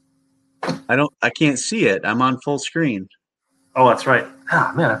 I can't see it. I'm on full screen. Oh, that's right.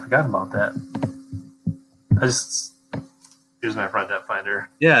 Ah, man, I forgot about that. Here's my front depth finder.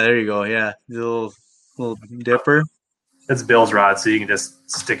 Yeah, there you go. Yeah, the little dipper. It's Bill's rod, so you can just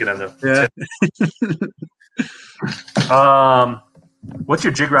stick it on the Yeah. What's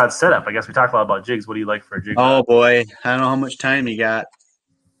your jig rod setup? I guess we talked a lot about jigs. What do you like for a jig Oh rod? boy, I don't know how much time you got.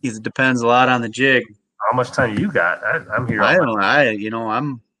 It depends a lot on the jig. How much time you got? I'm here. I don't.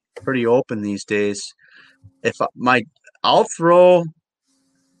 I'm pretty open these days. I'll throw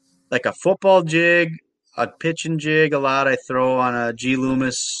like a football jig, a pitching jig. A lot I throw on a G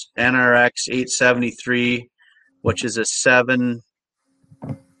Loomis NRX 873, which is a 7-foot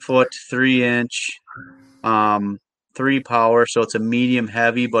 3-inch 3-power. So it's a medium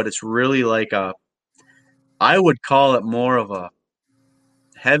heavy, but it's really like I would call it more of a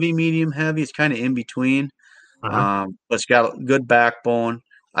heavy, medium heavy. It's kind of in between. But it's got a good backbone.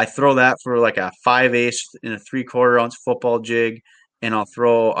 I throw that for like a 5/8 and a 3/4 ounce football jig, and I'll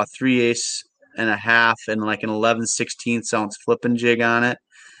throw a 3/8 and a half and like an 11/16 ounce flipping jig on it.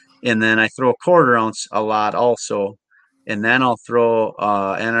 And then I throw a 1/4 ounce a lot also. And then I'll throw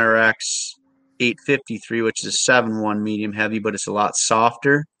NRX 853, which is a 7-1 medium heavy, but it's a lot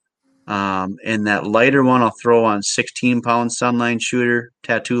softer. And that lighter one I'll throw on 16-pound Sunline shooter,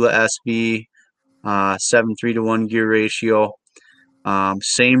 Tatula SV, 7:3-to-1 gear ratio.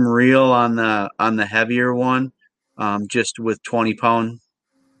 Same reel on the heavier one, just with 20-pound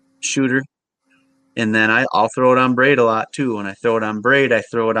shooter. And then I'll throw it on braid a lot too. When I throw it on braid, I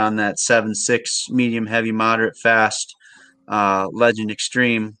throw it on that 7.6 medium heavy moderate fast Legend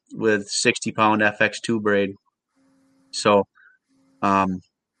Extreme with 60-pound FX2 braid. So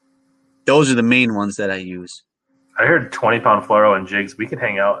those are the main ones that I use. I heard 20-pound fluoro and jigs. We could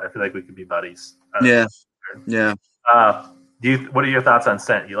hang out. I feel like we could be buddies. Yeah. What are your thoughts on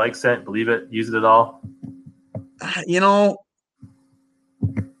scent? You like scent? Believe it? Use it at all? I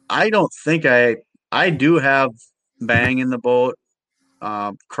don't think I do have Bang in the boat,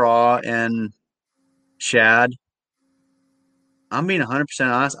 craw and shad. I'm being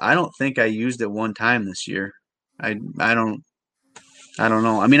 100% honest. I don't think I used it one time this year. I don't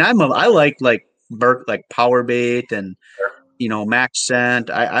know. I mean, I like Burke, like Power Bait and Max Scent.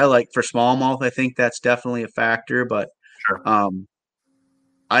 I like for smallmouth. I think that's definitely a factor, but sure. I'm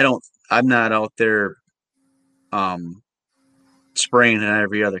not out there spraying in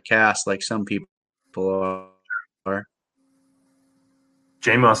every other cast like some people are.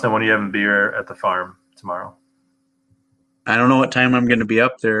 Jamie wants to know when you having beer at the farm tomorrow. I don't know what time I'm going to be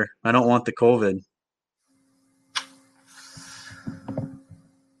up there. I don't want the COVID.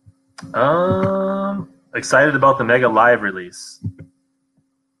 Excited about the Mega Live release.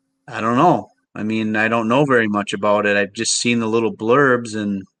 I don't know. I mean, I don't know very much about it. I've just seen the little blurbs,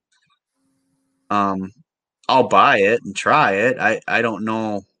 and I'll buy it and try it. I don't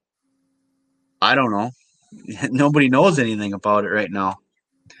know. Nobody knows anything about it right now.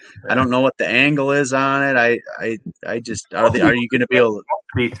 I don't know what the angle is on it. I just are you going to be able to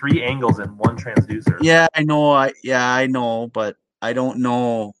be 3 angles in one transducer? Yeah, I know. I know, but I don't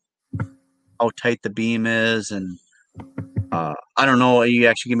know how tight the beam is, and I don't know. Are you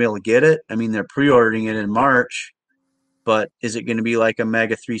actually gonna be able to get it? I mean, they're pre-ordering it in March, but is it going to be like a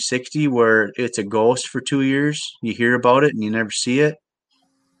Mega 360 where it's a ghost for 2 years? You hear about it and you never see it.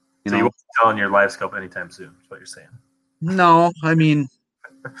 You won't be telling your live scope anytime soon. Is what you're saying? No, I mean,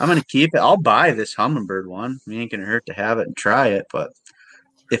 I'm going to keep it. I'll buy this Humminbird one. It ain't going to hurt to have it and try it, but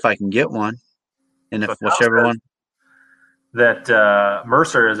if I can get one, and if whichever one. That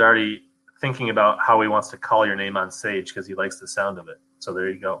Mercer is already thinking about how he wants to call your name on stage because he likes the sound of it. So there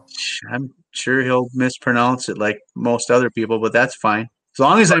you go. I'm sure he'll mispronounce it like most other people, but that's fine. As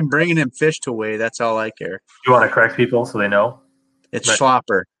long as I'm bringing him fish to weigh, that's all I care. You want to correct people so they know? It's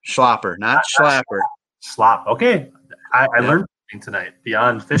Schlopper, not Schlapper. Slop. Okay. I learned something tonight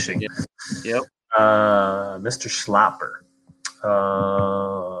beyond fishing. Yep. Mr. Schlopper.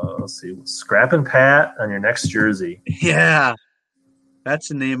 Let's see. Scrappin' Pat on your next jersey. Yeah. That's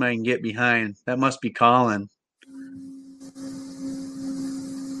the name I can get behind. That must be Colin.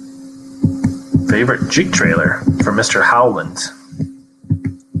 Favorite jig trailer from Mr. Howland.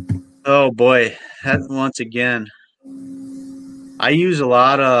 Oh boy, that once again. I use a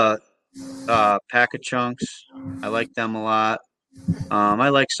lot of Pack of Chunks. I like them a lot. I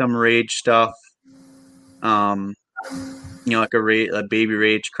like some Rage stuff. Like a Baby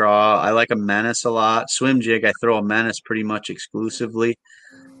Rage craw. I like a Menace a lot. Swim jig, I throw a Menace pretty much exclusively.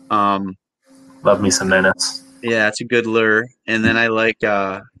 Love me some Menace. Yeah, it's a good lure. And then I like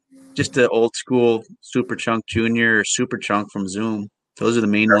just the old school Super Chunk Junior or Super Chunk from Zoom. Those are the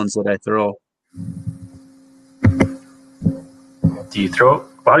main ones that I throw.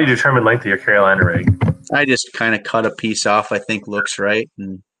 How do you determine length of your Carolina rig? I just kind of cut a piece off I think looks right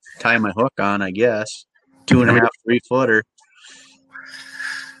and tie my hook on, I guess. 2.5, 3 footer.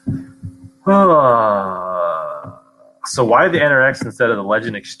 So why the NRX instead of the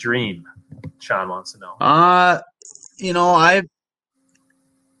Legend Extreme? Sean wants to know.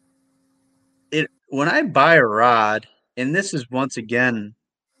 When I buy a rod, and this is once again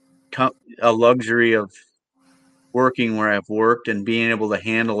a luxury of working where I've worked and being able to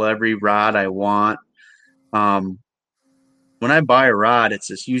handle every rod I want. When I buy a rod, it's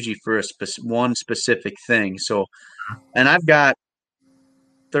just usually for one specific thing. So, and I've got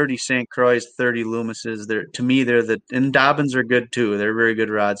 30 St. Croix, 30 Loomises. To me, and Dobbins are good too. They're very good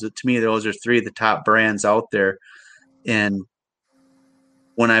rods. To me, those are 3 of the top brands out there. And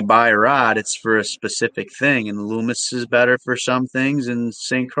when I buy a rod, it's for a specific thing. And Loomis is better for some things, and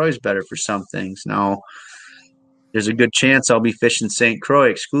St. Croix is better for some things. Now, there's a good chance I'll be fishing St. Croix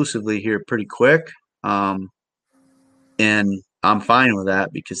exclusively here pretty quick. And I'm fine with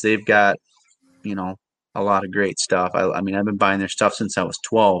that because they've got, a lot of great stuff. I mean, I've been buying their stuff since I was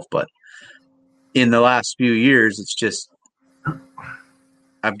 12, but in the last few years, it's just,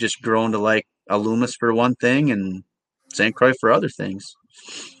 I've just grown to like a Loomis for one thing and St. Croix for other things.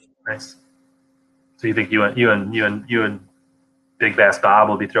 Nice. So you think you and Big Bass Bob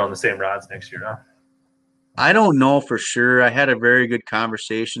will be throwing the same rods next year, huh? I don't know for sure. I had a very good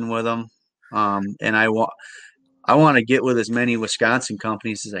conversation with him, and I want to get with as many Wisconsin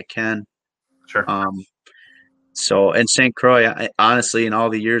companies as I can. Sure. So, and St. Croix, honestly, in all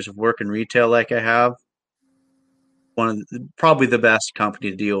the years of working retail like I have, probably the best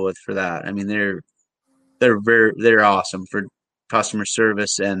company to deal with for that. I mean, they're awesome for customer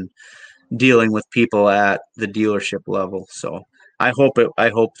service and dealing with people at the dealership level. So I hope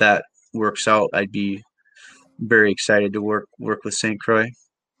that works out. I'd be very excited to work with St. Croix.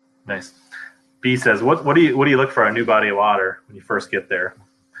 Nice. B says, what do you look for a new body of water when you first get there?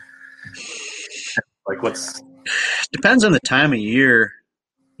 Like depends on the time of year.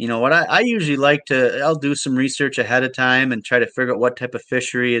 You know what I usually I'll do some research ahead of time and try to figure out what type of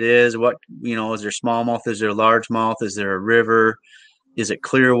fishery it is. What, is there smallmouth? Is there largemouth? Is there a river? Is it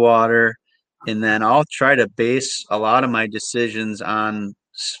clear water? And then I'll try to base a lot of my decisions on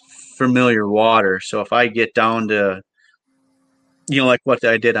familiar water. So if I get down to, like what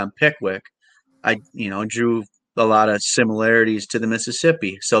I did on Pickwick, I, drew a lot of similarities to the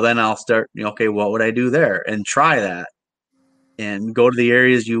Mississippi. So then I'll start, okay, what would I do there? And try that. And go to the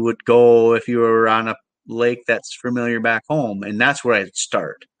areas you would go if you were on a lake that's familiar back home. And that's where I'd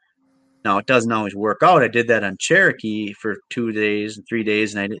start. Now, it doesn't always work out. I did that on Cherokee for 2 days and 3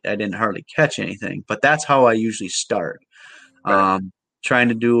 days, and I didn't hardly catch anything. But that's how I usually start. Right. Trying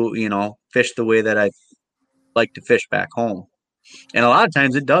to do, fish the way that I like to fish back home. And a lot of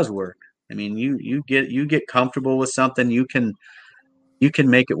times it does work. I mean, you get comfortable with something, you can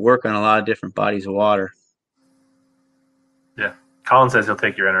make it work on a lot of different bodies of water. Yeah. Colin says he'll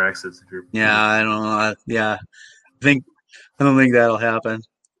take your NRXs if you're. Yeah, I don't know. Yeah. I don't think that'll happen.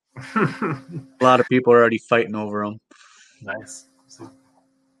 A lot of people are already fighting over them. Nice.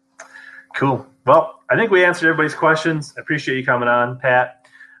 Cool. Well, I think we answered everybody's questions. I appreciate you coming on, Pat.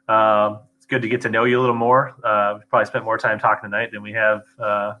 It's good to get to know you a little more. We've probably spent more time talking tonight than we have.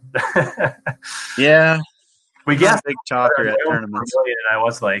 Yeah. We guessed big talker at tournaments. And I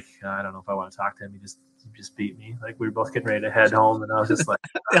was like, I don't know if I want to talk to him. He just beat me. Like, we were both getting ready to head home, and I was just like,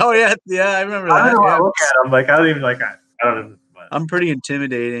 oh yeah, I remember that. I don't know how to look at him. Like, I don't even like. I don't know. I'm pretty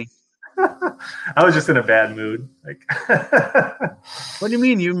intimidating. I was just in a bad mood. Like, what do you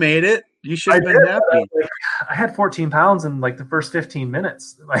mean you made it? You should have been happy. I had 14 pounds in like the first 15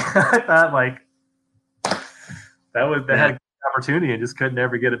 minutes. Like, I thought like that had an opportunity and just couldn't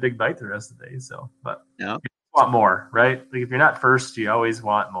ever get a big bite the rest of the day. So, but you want more, right? Like, if you're not first, you always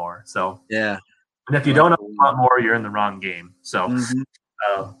want more. So yeah. And if you don't want more, you're in the wrong game. So,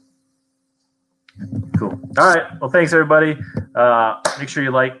 cool. All right. Well, thanks everybody. Make sure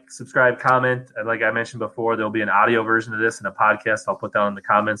you like, subscribe, comment. And like I mentioned before, there'll be an audio version of this in a podcast. I'll put down in the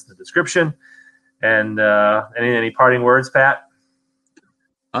comments in the description. And any parting words, Pat?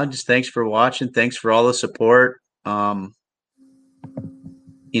 Just thanks for watching. Thanks for all the support. When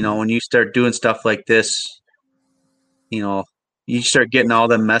you start doing stuff like this, you start getting all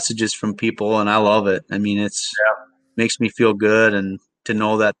the messages from people, and I love it. I mean, makes me feel good, and to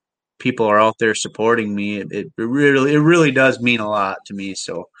know that people are out there supporting me, it really does mean a lot to me.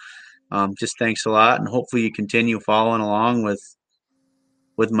 So just thanks a lot, and hopefully you continue following along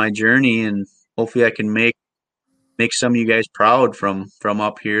with my journey, and hopefully I can make some of you guys proud from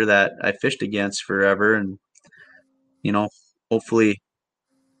up here that I fished against forever, and hopefully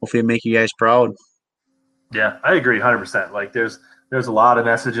make you guys proud. Yeah, I agree 100%. Like, there's a lot of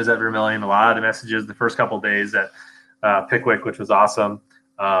messages at Vermilion, a lot of messages the first couple of days at Pickwick, which was awesome.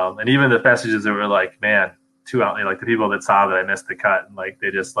 And even the messages that were like, man, like the people that saw that I missed the cut, and like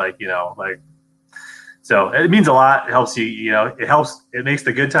they just like, so it means a lot. It helps you, it makes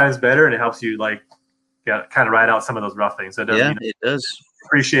the good times better, and it helps you like kind of ride out some of those rough things. So it does.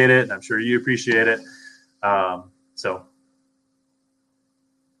 Appreciate it, and I'm sure you appreciate it. So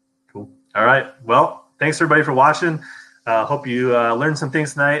cool. All right. Well, thanks everybody for watching. Hope you learned some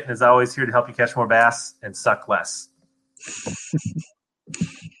things tonight. And as always, here to help you catch more bass and suck less.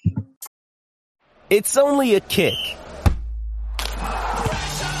 It's only a kick,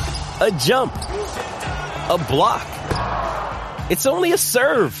 a jump, a block. It's only a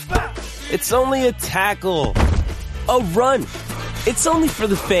serve. It's only a tackle, a run. It's only for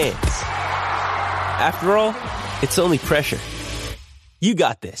the fans. After all, it's only pressure. You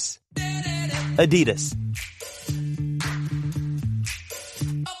got this. Adidas.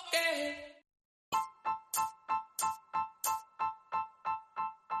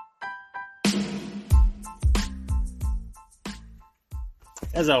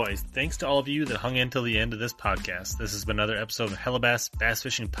 As always, thanks to all of you that hung in till the end of this podcast. This has been another episode of Hellabass Bass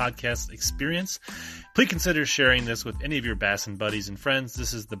Fishing Podcast Experience. Please consider sharing this with any of your bassin' buddies and friends.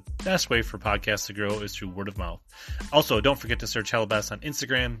 This is the best way for podcasts to grow is through word of mouth. Also, don't forget to search Hellabass on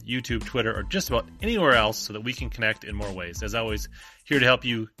Instagram, YouTube, Twitter, or just about anywhere else so that we can connect in more ways. As always, here to help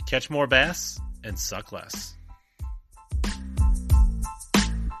you catch more bass and suck less.